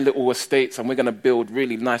grimy little estates and we're going to build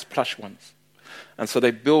really nice plush ones. And so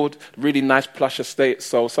they build really nice plush estates.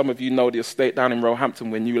 So some of you know the estate down in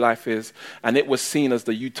Roehampton where New Life is. And it was seen as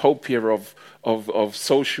the utopia of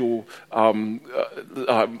social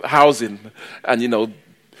housing. And,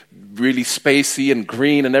 really spacey and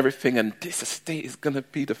green and everything. And this estate is going to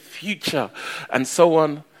be the future. And so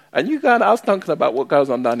on. And I was thinking about what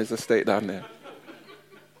goes on down this estate down there.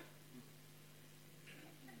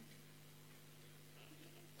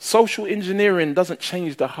 Social engineering doesn't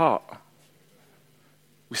change the heart.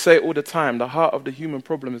 We say it all the time, the heart of the human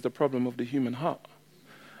problem is the problem of the human heart.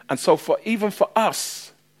 And so even for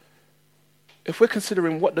us, if we're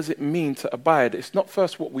considering what does it mean to abide, it's not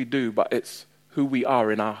first what we do, but it's who we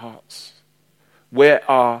are in our hearts. Where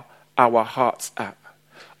are our hearts at?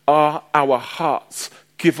 Are our hearts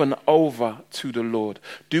given over to the Lord?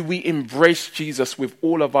 Do we embrace Jesus with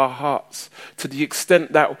all of our hearts to the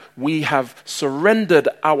extent that we have surrendered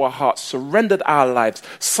our hearts, surrendered our lives,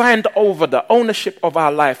 signed over the ownership of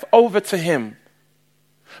our life over to Him?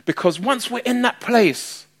 Because once we're in that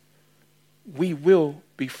place, we will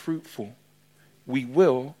be fruitful. We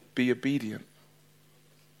will be obedient.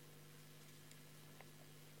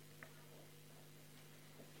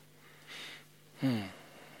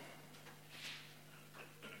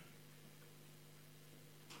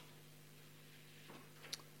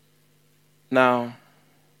 Now,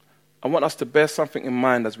 I want us to bear something in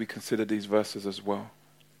mind as we consider these verses as well.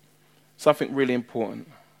 Something really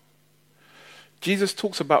important. Jesus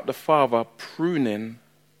talks about the Father pruning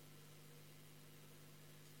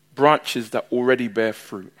branches that already bear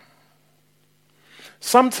fruit.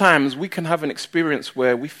 Sometimes we can have an experience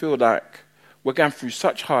where we feel like we're going through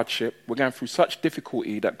such hardship, we're going through such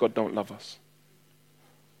difficulty that God don't love us.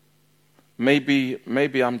 Maybe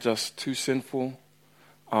I'm just too sinful.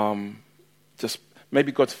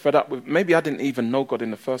 Maybe God's fed up with, maybe I didn't even know God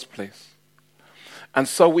in the first place. And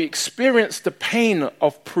so we experience the pain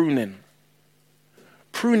of pruning.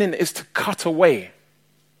 Pruning is to cut away.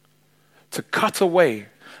 To cut away.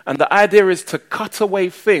 And the idea is to cut away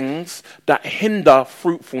things that hinder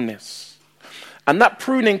fruitfulness. And that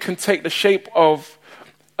pruning can take the shape of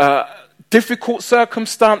difficult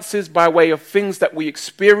circumstances by way of things that we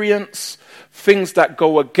experience, things that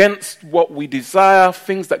go against what we desire,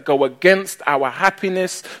 things that go against our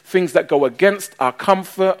happiness, things that go against our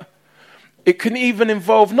comfort. It can even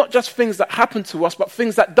involve not just things that happen to us, but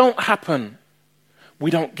things that don't happen. We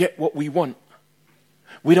don't get what we want.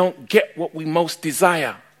 We don't get what we most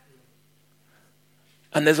desire.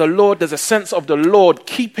 And there's a sense of the Lord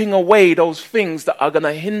keeping away those things that are going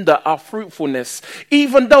to hinder our fruitfulness,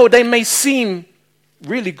 even though they may seem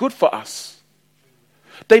really good for us.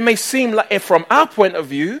 They may seem like, from our point of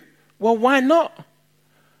view, well, why not?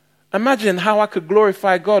 Imagine how I could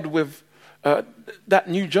glorify God with that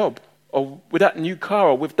new job, or with that new car,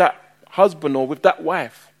 or with that husband, or with that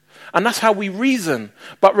wife. And that's how we reason.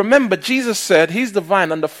 But remember, Jesus said He's the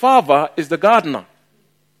vine and the Father is the gardener.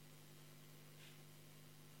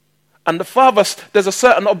 And the Father, there's a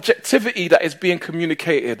certain objectivity that is being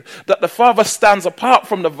communicated, that the Father stands apart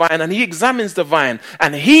from the vine and He examines the vine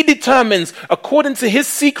and He determines, according to His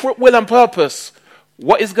secret will and purpose,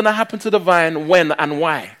 what is going to happen to the vine, when and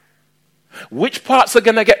why. Which parts are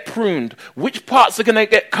going to get pruned, which parts are going to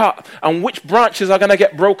get cut, and which branches are going to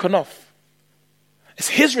get broken off. It's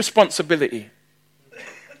His responsibility.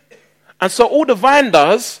 And so all the vine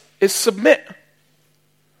does is submit.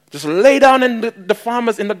 Just lay down in the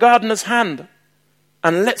farmer's, in the gardener's hand,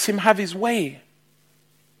 and lets him have his way.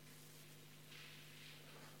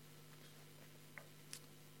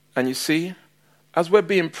 And you see, as we're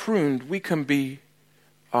being pruned, we can be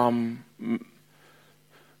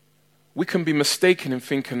mistaken in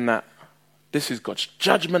thinking that this is God's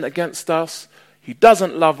judgment against us. He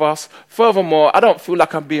doesn't love us. Furthermore, I don't feel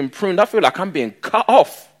like I'm being pruned. I feel like I'm being cut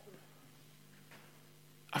off.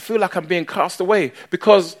 I feel like I'm being cast away.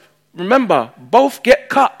 Because, remember, both get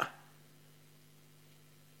cut.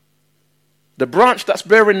 The branch that's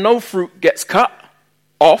bearing no fruit gets cut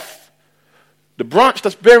off. The branch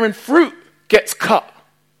that's bearing fruit gets cut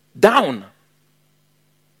down.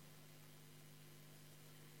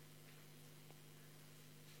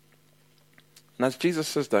 And as Jesus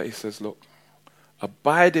says that, He says, look,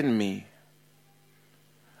 abide in me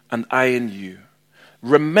and I in you.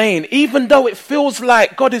 Remain, even though it feels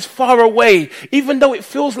like God is far away, even though it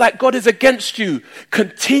feels like God is against you,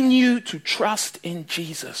 continue to trust in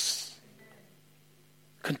Jesus.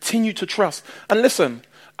 Continue to trust. And listen,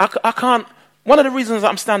 I can't, one of the reasons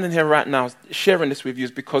I'm standing here right now sharing this with you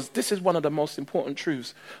is because this is one of the most important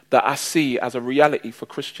truths that I see as a reality for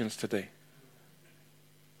Christians today.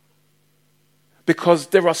 Because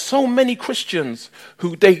there are so many Christians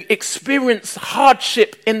who they experience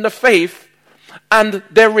hardship in the faith and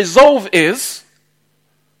their resolve is,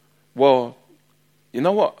 well, you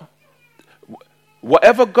know what?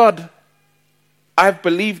 Whatever God I've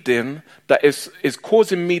believed in that is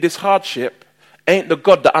causing me this hardship ain't the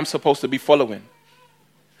God that I'm supposed to be following.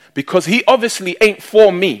 Because he obviously ain't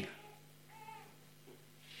for me.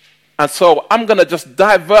 And so I'm going to just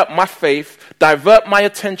divert my faith, divert my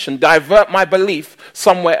attention, divert my belief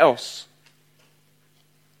somewhere else.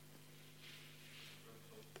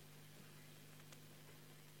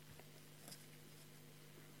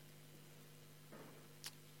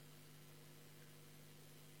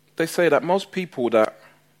 They say that most people that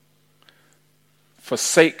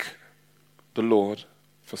forsake the Lord,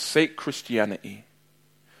 forsake Christianity,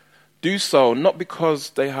 do so not because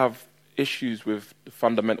they have issues with the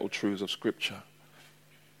fundamental truths of Scripture,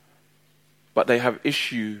 but they have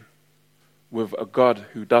issue with a God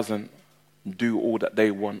who doesn't do all that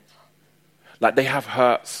they want. Like they have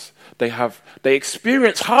hurts, they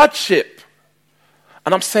experience hardship.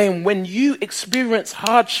 And I'm saying when you experience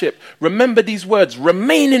hardship, remember these words,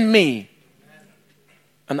 remain in me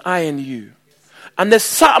and I in you. And there's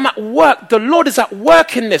something at work. The Lord is at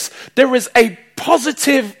work in this. There is a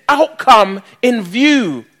positive outcome in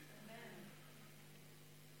view.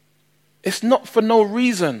 It's not for no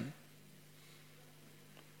reason.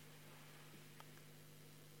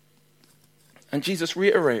 And Jesus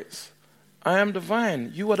reiterates, I am the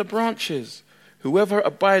vine, you are the branches. Whoever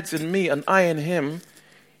abides in me and I in him,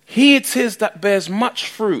 he it is that bears much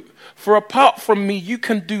fruit. For apart from me, you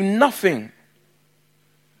can do nothing.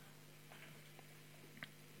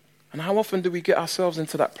 And how often do we get ourselves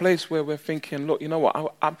into that place where we're thinking, look, you know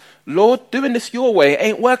what, Lord, doing this your way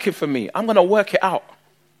ain't working for me. I'm going to work it out.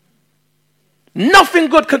 Nothing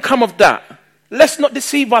good can come of that. Let's not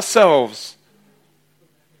deceive ourselves.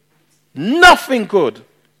 Nothing good.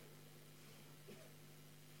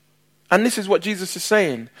 And this is what Jesus is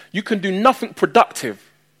saying. You can do nothing productive.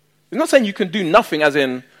 He's not saying you can do nothing as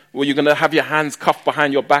in, well, you're going to have your hands cuffed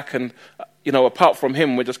behind your back and, apart from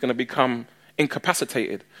him, we're just going to become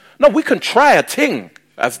incapacitated. No, we can try a thing,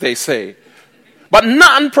 as they say. But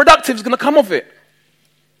nothing productive is going to come of it.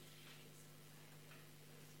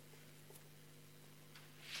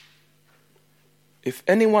 If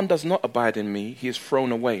anyone does not abide in me, he is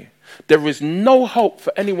thrown away. There is no hope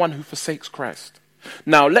for anyone who forsakes Christ.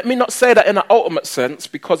 Now, let me not say that in an ultimate sense,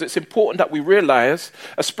 because it's important that we realize,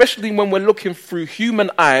 especially when we're looking through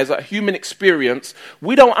human eyes at human experience,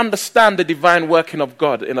 we don't understand the divine working of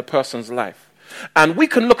God in a person's life. And we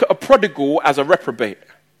can look at a prodigal as a reprobate.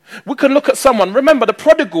 We can look at someone, remember the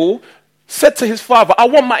prodigal said to his father, I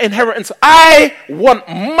want my inheritance. I want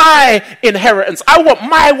my inheritance. I want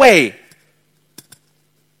my way.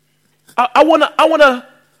 I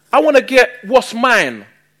want to get what's mine.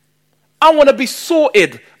 I want to be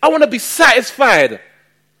sorted. I want to be satisfied.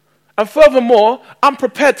 And furthermore, I'm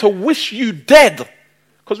prepared to wish you dead.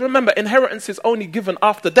 Because remember, inheritance is only given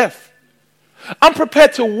after death. I'm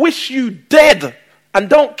prepared to wish you dead and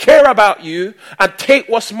don't care about you and take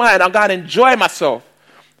what's mine. I'm going to enjoy myself.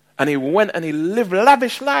 And he went and he lived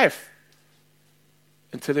lavish life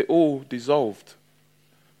until it all dissolved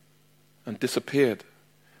and disappeared.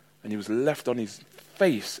 And he was left on his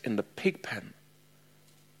face in the pig pen.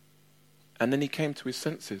 And then he came to his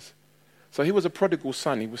senses. So he was a prodigal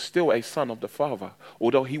son. He was still a son of the father,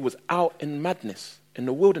 although he was out in madness, in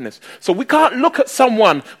the wilderness. So we can't look at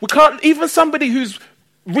someone, even somebody who's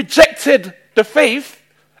rejected the faith,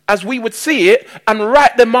 as we would see it, and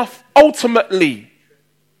write them off ultimately.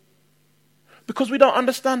 Because we don't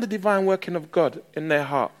understand the divine working of God in their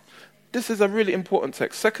heart. This is a really important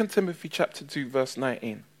text. 2 Timothy chapter 2, verse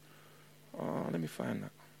 19. Oh, let me find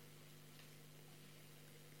that.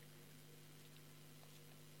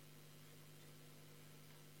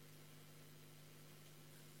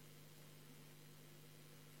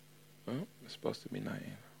 Oh, it's supposed to be 19.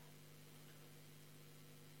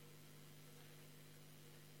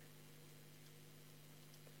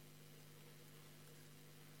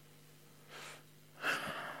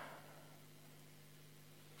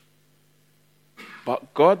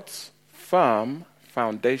 But God's firm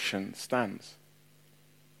foundation stands.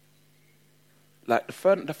 Like the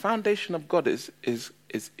foundation of God is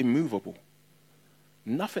immovable.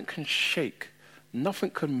 Nothing can shake,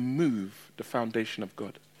 nothing can move the foundation of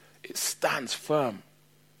God. It stands firm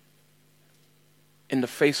in the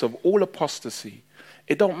face of all apostasy.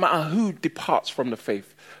 It don't matter who departs from the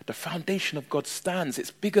faith. The foundation of God stands.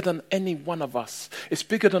 It's bigger than any one of us. It's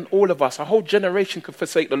bigger than all of us. A whole generation could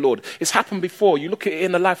forsake the Lord. It's happened before. You look at it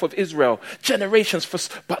in the life of Israel. Generations,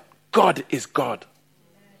 but God is God.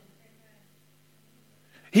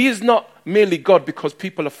 He is not merely God because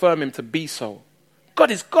people affirm him to be so.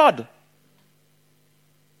 God is God.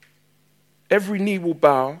 Every knee will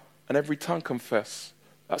bow and every tongue confess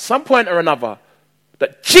at some point or another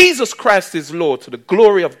that Jesus Christ is Lord to the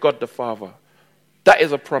glory of God the Father. That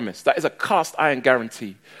is a promise. That is a cast iron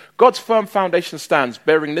guarantee. God's firm foundation stands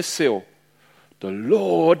bearing this seal. The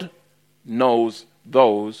Lord knows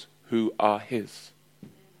those who are his.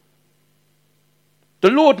 The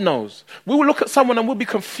Lord knows. We will look at someone and we'll be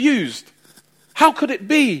confused. How could it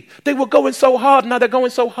be? They were going so hard, now they're going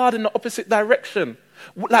so hard in the opposite direction.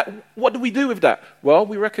 Like, what do we do with that? Well,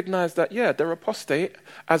 we recognize that, yeah, they're apostate,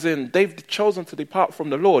 as in they've chosen to depart from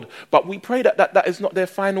the Lord. But we pray that that is not their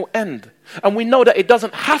final end. And we know that it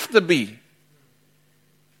doesn't have to be.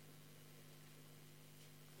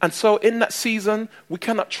 And so in that season, we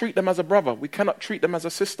cannot treat them as a brother. We cannot treat them as a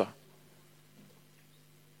sister.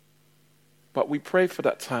 But we pray for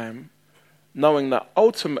that time, knowing that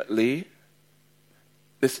ultimately,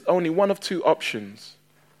 there's only one of two options.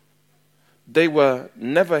 They were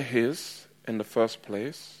never his in the first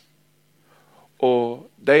place, or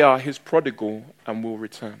they are his prodigal and will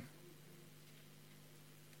return.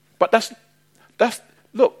 But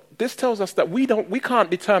look, this tells us that we can't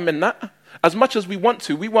determine that. As much as we want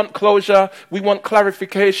to, we want closure, we want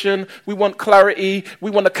clarification, we want clarity,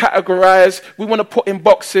 we want to categorize, we want to put in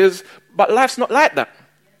boxes, but life's not like that.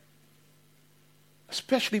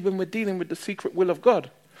 Especially when we're dealing with the secret will of God.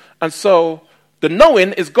 And so, the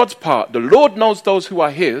knowing is God's part. The Lord knows those who are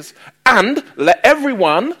his, and let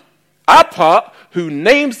everyone, our part, who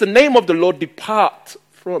names the name of the Lord depart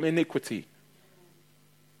from iniquity.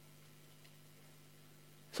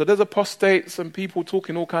 So there's apostates and people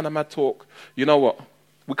talking all kind of mad talk. You know what?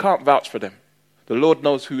 We can't vouch for them. The Lord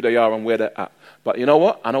knows who they are and where they're at. But you know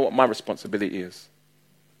what? I know what my responsibility is.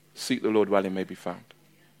 Seek the Lord while he may be found.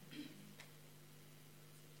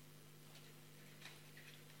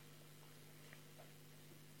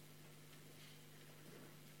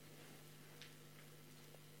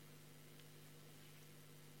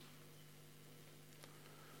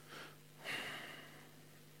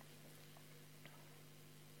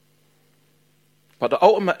 But the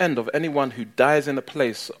ultimate end of anyone who dies in a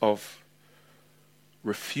place of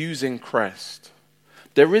refusing Christ,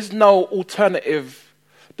 there is no alternative,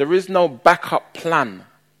 there is no backup plan.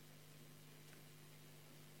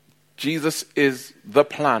 Jesus is the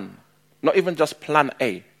plan. Not even just plan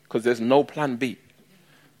A, because there's no plan B.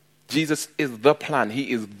 Jesus is the plan.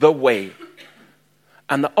 He is the way.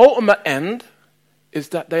 And the ultimate end is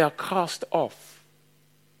that they are cast off.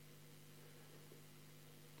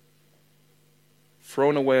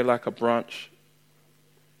 Thrown away like a branch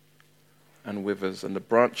and withers, and the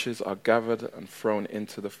branches are gathered and thrown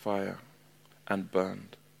into the fire and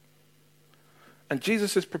burned. And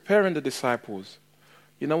Jesus is preparing the disciples.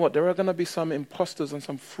 You know what? There are going to be some imposters and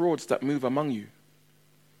some frauds that move among you.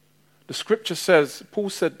 The scripture says, Paul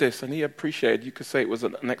said this, and he appreciated, you could say it was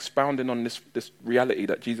an expounding on this reality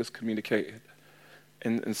that Jesus communicated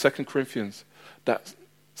in 2 Corinthians, that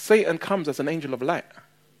Satan comes as an angel of light.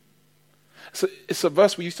 So it's a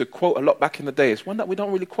verse we used to quote a lot back in the day. It's one that we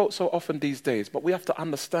don't really quote so often these days, but we have to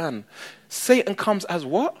understand. Satan comes as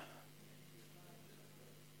what?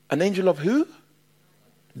 An angel of who?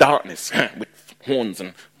 Darkness, with horns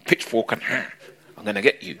and pitchfork and I'm going to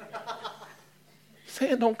get you.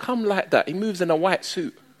 Satan don't come like that. He moves in a white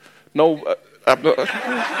suit. No, I'm not...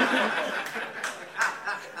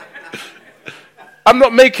 I'm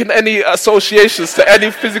not making any associations to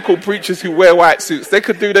any physical preachers who wear white suits. They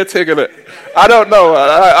could do their thing in it. I don't know.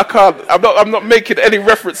 I can't. I'm not making any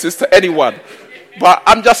references to anyone. But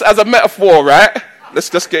I'm just as a metaphor, right?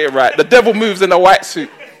 Let's just get it right. The devil moves in a white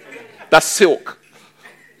suit. That's silk.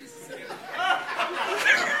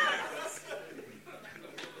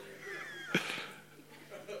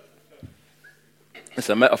 It's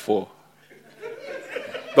a metaphor.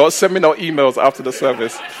 Don't send me no emails after the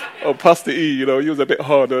service. Oh, Pastor E, you was a bit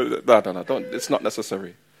hard. No, don't. It's not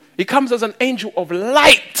necessary. He comes as an angel of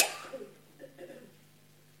light.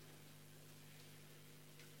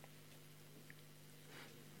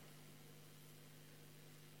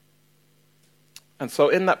 And so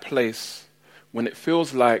in that place, when it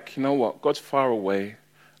feels like, you know what, God's far away,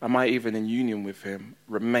 am I even in union with him?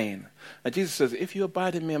 Remain. And Jesus says, if you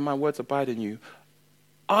abide in me and my words abide in you,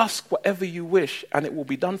 ask whatever you wish and it will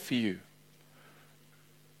be done for you.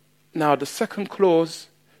 Now, the second clause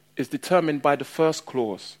is determined by the first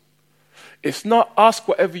clause. It's not ask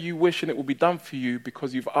whatever you wish and it will be done for you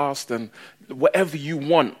because you've asked and whatever you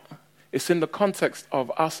want. It's in the context of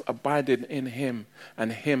us abiding in him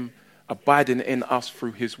and him abiding in us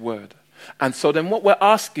through his word. And so then what we're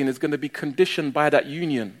asking is going to be conditioned by that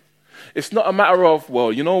union. It's not a matter of,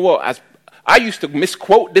 well, you know what, as I used to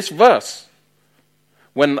misquote this verse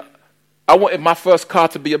when I wanted my first car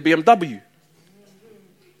to be a BMW.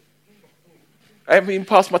 I haven't even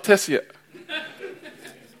passed my test yet.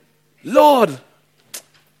 Lord,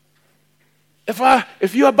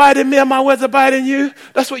 if you abide in me and my words abide in you,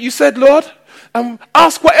 that's what you said, Lord.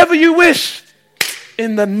 Ask whatever you wish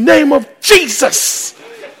in the name of Jesus.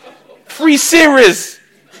 Free series.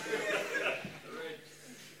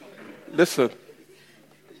 Listen,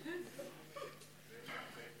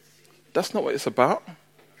 that's not what it's about.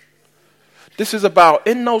 This is about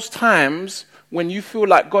in those times when you feel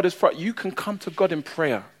like God is front, you can come to God in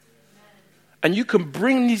prayer. And you can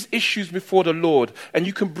bring these issues before the Lord. And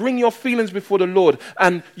you can bring your feelings before the Lord.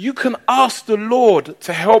 And you can ask the Lord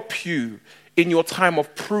to help you in your time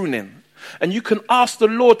of pruning. And you can ask the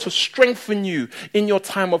Lord to strengthen you in your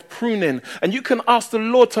time of pruning. And you can ask the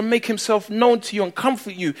Lord to make himself known to you and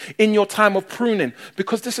comfort you in your time of pruning.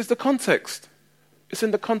 Because this is the context. It's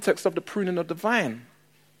in the context of the pruning of the vine.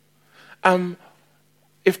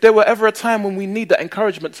 If there were ever a time when we need that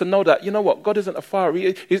encouragement to know that, you know what, God isn't a fire.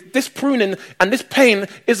 This pruning and this pain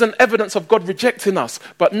isn't evidence of God rejecting us.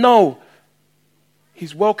 But no,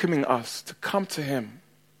 he's welcoming us to come to him.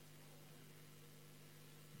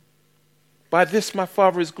 By this my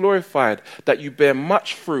Father is glorified, that you bear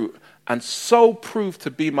much fruit and so prove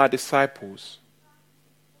to be my disciples.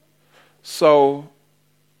 So,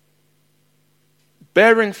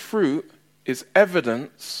 bearing fruit is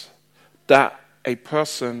evidence that a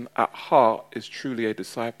person at heart is truly a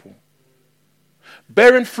disciple.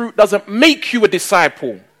 Bearing fruit doesn't make you a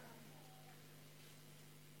disciple.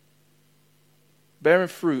 Bearing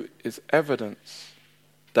fruit is evidence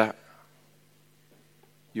that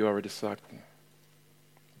you are a disciple.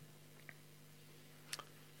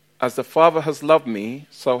 As the Father has loved me,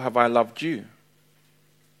 so have I loved you.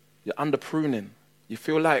 You're under pruning. You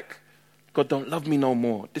feel like God don't love me no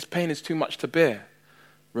more. This pain is too much to bear.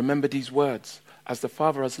 Remember these words. As the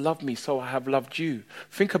Father has loved me, so I have loved you.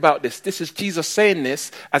 Think about this. This is Jesus saying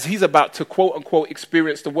this as he's about to, quote unquote,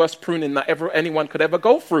 experience the worst pruning that anyone could ever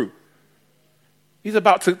go through. He's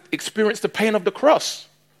about to experience the pain of the cross.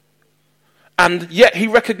 And yet he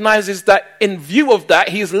recognizes that in view of that,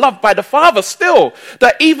 he is loved by the Father still.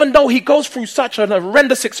 That even though he goes through such an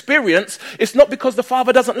horrendous experience, it's not because the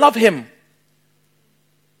Father doesn't love him.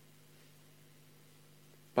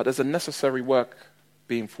 But there's a necessary work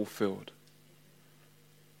being fulfilled.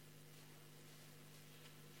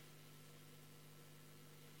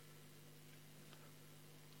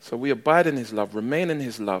 So we abide in his love, remain in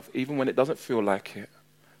his love, even when it doesn't feel like it.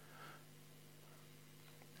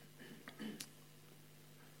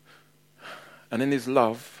 And in his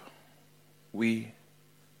love, we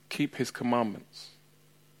keep his commandments.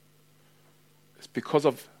 It's because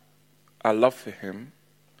of our love for him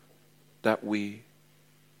that we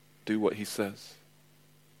do what he says.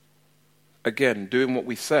 Again, doing what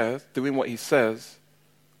he says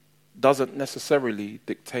doesn't necessarily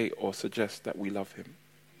dictate or suggest that we love him.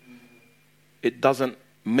 It doesn't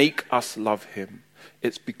make us love him.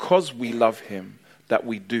 It's because we love him that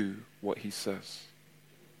we do what he says.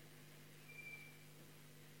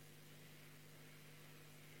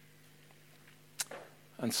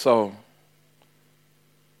 And so,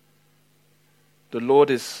 the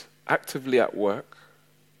Lord is actively at work,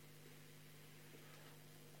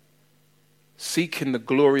 seeking the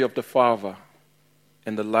glory of the Father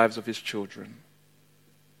in the lives of his children.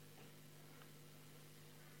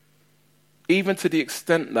 Even to the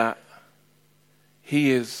extent that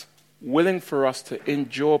he is willing for us to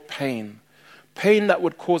endure pain that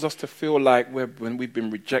would cause us to feel like when we've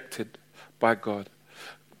been rejected by God.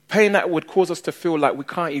 Pain that would cause us to feel like we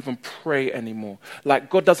can't even pray anymore, like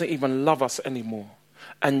God doesn't even love us anymore.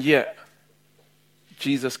 And yet,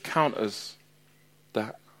 Jesus counters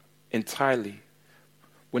that entirely.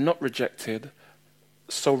 We're not rejected,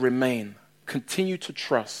 so remain. Continue to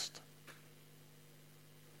trust.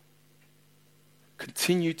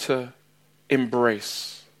 Continue to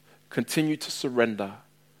embrace. Continue to surrender.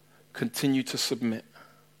 Continue to submit.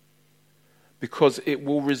 Because it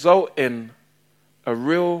will result in a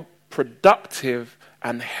real productive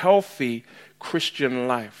and healthy Christian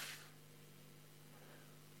life.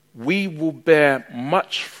 We will bear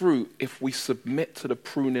much fruit if we submit to the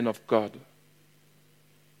pruning of God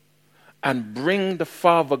and bring the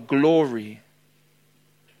Father glory.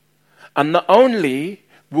 And not only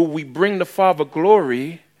will we bring the Father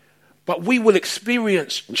glory, but we will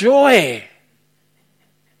experience joy.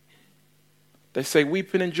 They say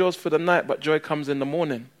weeping endures for the night, but joy comes in the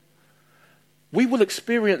morning. we will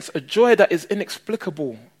experience a joy that is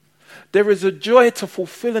inexplicable. There is a joy to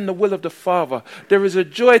fulfilling the will of the Father. There is a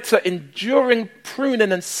joy to enduring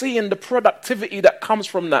pruning and seeing the productivity that comes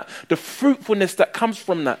from that, the fruitfulness that comes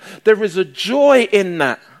from that. There is a joy in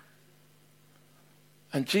that.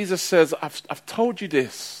 And Jesus says, I've told you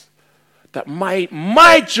this, that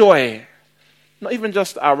my joy, not even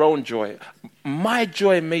just our own joy, my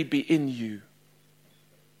joy may be in you.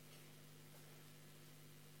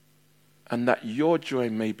 And that your joy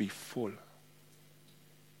may be full.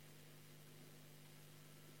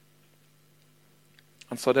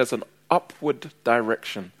 And so there's an upward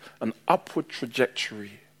direction, an upward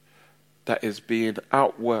trajectory that is being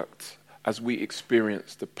outworked as we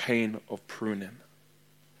experience the pain of pruning.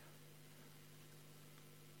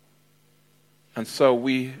 And so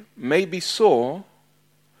we may be sore,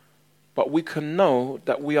 but we can know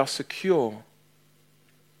that we are secure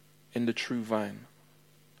in the true vine.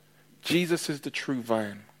 Jesus is the true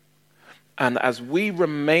vine. And as we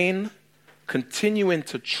remain continuing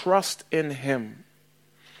to trust in him,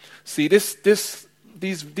 see, these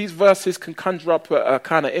verses can conjure up a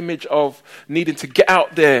kind of image of needing to get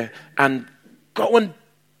out there and go and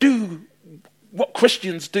do what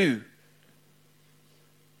Christians do.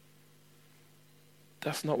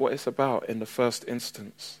 That's not what it's about in the first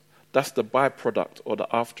instance. That's the byproduct or the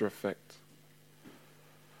after effect.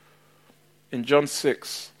 In John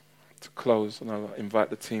 6, to close, and I'll invite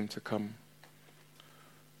the team to come.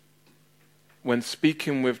 When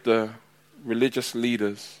speaking with the religious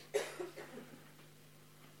leaders,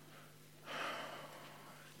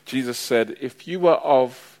 Jesus said, if you were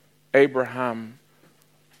of Abraham,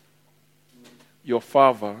 your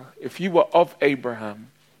father, if you were of Abraham,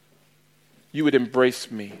 you would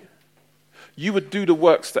embrace me. You would do the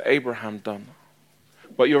works that Abraham done,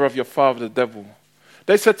 but you're of your father, the devil.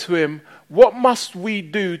 They said to him, what must we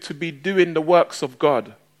do to be doing the works of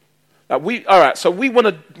God? All right, so we want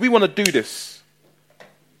to do this,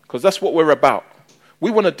 because that's what we're about.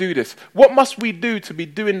 We want to do this. What must we do to be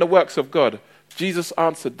doing the works of God? Jesus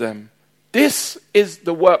answered them, this is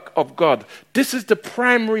the work of God. This is the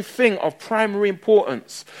primary thing of primary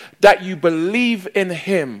importance, that you believe in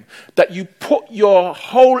him, that you put your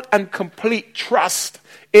whole and complete trust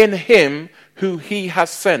in him who he has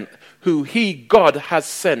sent, who he, God, has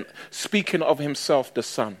sent, speaking of himself, the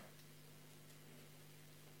Son.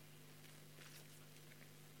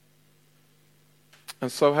 And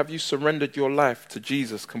so have you surrendered your life to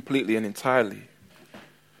Jesus completely and entirely?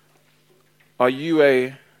 Are you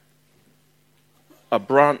a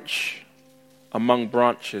branch among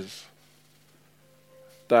branches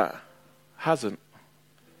that hasn't?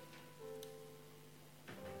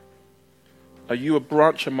 Are you a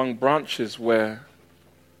branch among branches where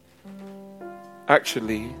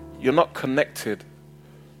actually you're not connected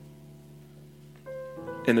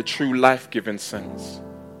in a true life-giving sense?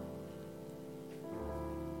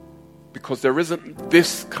 Because there isn't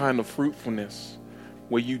this kind of fruitfulness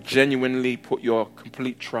where you genuinely put your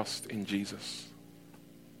complete trust in Jesus.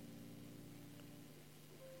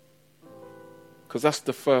 Because that's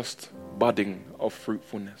the first budding of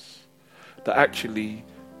fruitfulness. That actually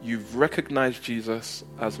you've recognized Jesus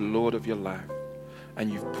as Lord of your life,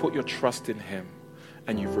 and you've put your trust in him,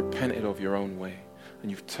 and you've repented of your own way,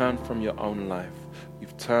 and you've turned from your own life.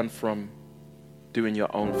 You've turned from doing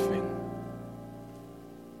your own thing.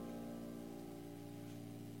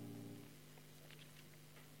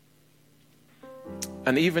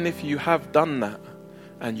 And even if you have done that,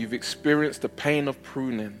 and you've experienced the pain of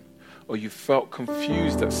pruning, or you felt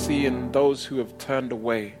confused at seeing those who have turned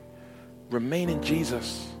away, remain in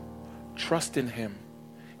Jesus. Trust in him.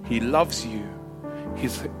 He loves you.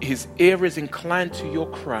 His ear is inclined to your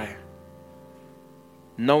cry,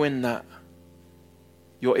 knowing that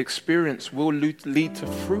your experience will lead to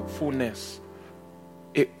fruitfulness.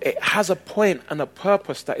 It has a point and a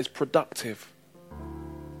purpose that is productive,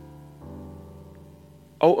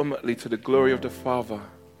 ultimately to the glory of the Father,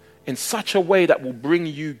 in such a way that will bring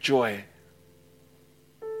you joy.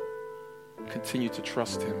 Continue to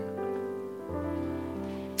trust him.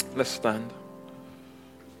 Let's stand.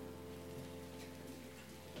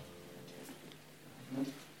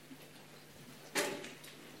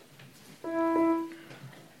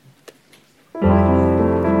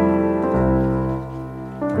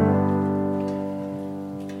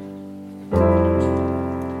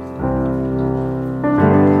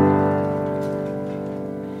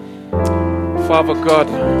 Father God,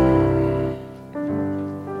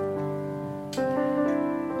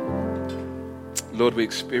 Lord, we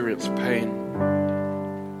experience pain.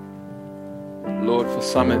 Lord, for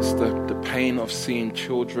some it's the pain of seeing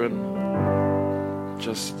children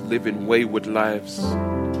just living wayward lives.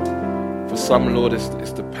 For some, Lord, it's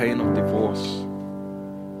the pain of divorce,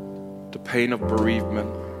 the pain of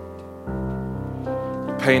bereavement,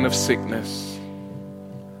 the pain of sickness,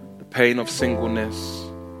 the pain of singleness,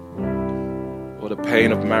 or the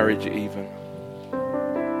pain of marriage even.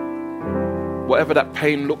 Whatever that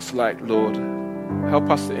pain looks like, Lord, help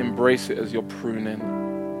us to embrace it as your pruning.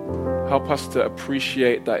 Help us to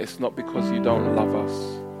appreciate that it's not because you don't love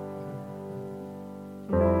us,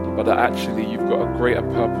 but that actually you've got a greater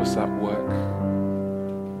purpose at work.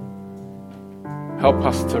 Help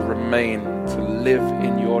us to remain, to live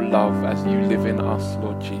in your love as you live in us,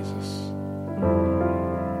 Lord Jesus,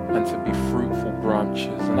 and to be fruitful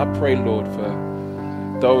branches. And I pray, Lord, for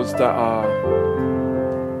those that are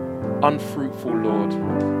unfruitful, Lord,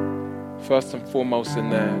 first and foremost in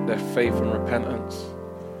their faith and repentance.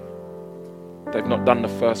 They've not done the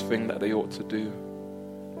first thing that they ought to do.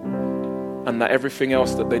 And that everything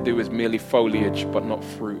else that they do is merely foliage but not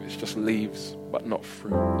fruit. It's just leaves but not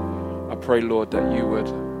fruit. I pray, Lord, that you would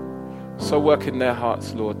so work in their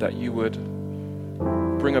hearts, Lord, that you would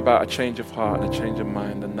bring about a change of heart and a change of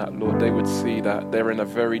mind, and that, Lord, they would see that they're in a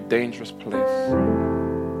very dangerous place.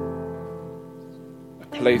 A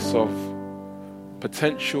place of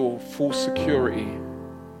potential full security,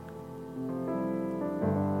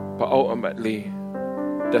 but ultimately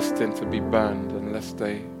destined to be burned unless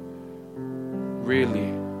they really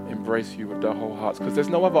embrace you with their whole hearts. Because there's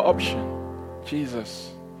no other option.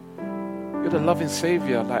 Jesus, you're the loving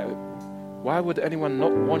Savior. Like, why would anyone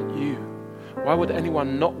not want you? Why would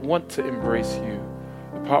anyone not want to embrace you,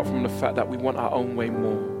 apart from the fact that we want our own way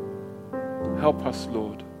more? Help us,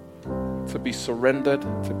 Lord, to be surrendered,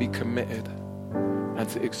 to be committed, and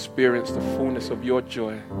to experience the fullness of your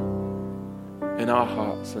joy in our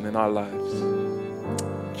hearts and in our lives.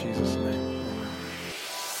 In Jesus' name.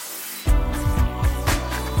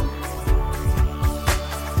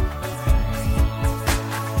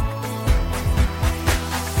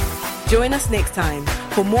 Join us next time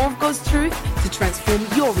for more of God's truth to transform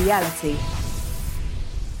your reality.